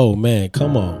 Yes. Oh man,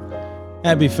 come on.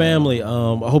 Happy family.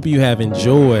 I hope you have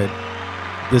enjoyed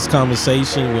this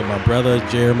conversation with my brother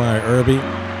Jeremiah Irby.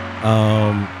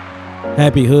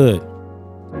 Happy Hood,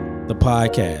 the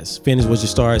podcast. Finish What You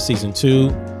Started, Season 2,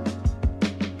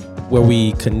 where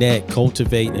we connect,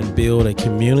 cultivate, and build a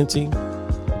community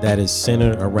that is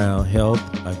centered around Health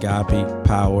Agape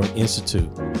Power Institute.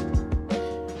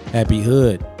 Happy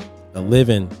Hood, a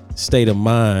living state of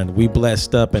mind. We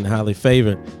blessed up and highly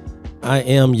favored. I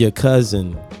am your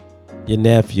cousin, your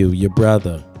nephew, your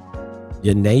brother,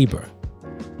 your neighbor,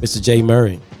 Mr. J.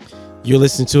 Murray. You're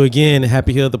listening to, again,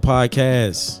 Happy Hood, the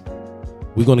podcast.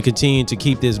 We're going to continue to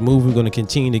keep this moving. We're going to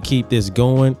continue to keep this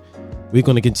going. We're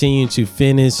going to continue to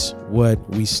finish what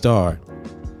we start.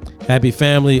 Happy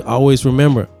family. Always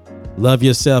remember, love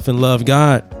yourself and love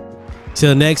God.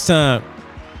 Till next time,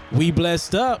 we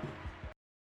blessed up.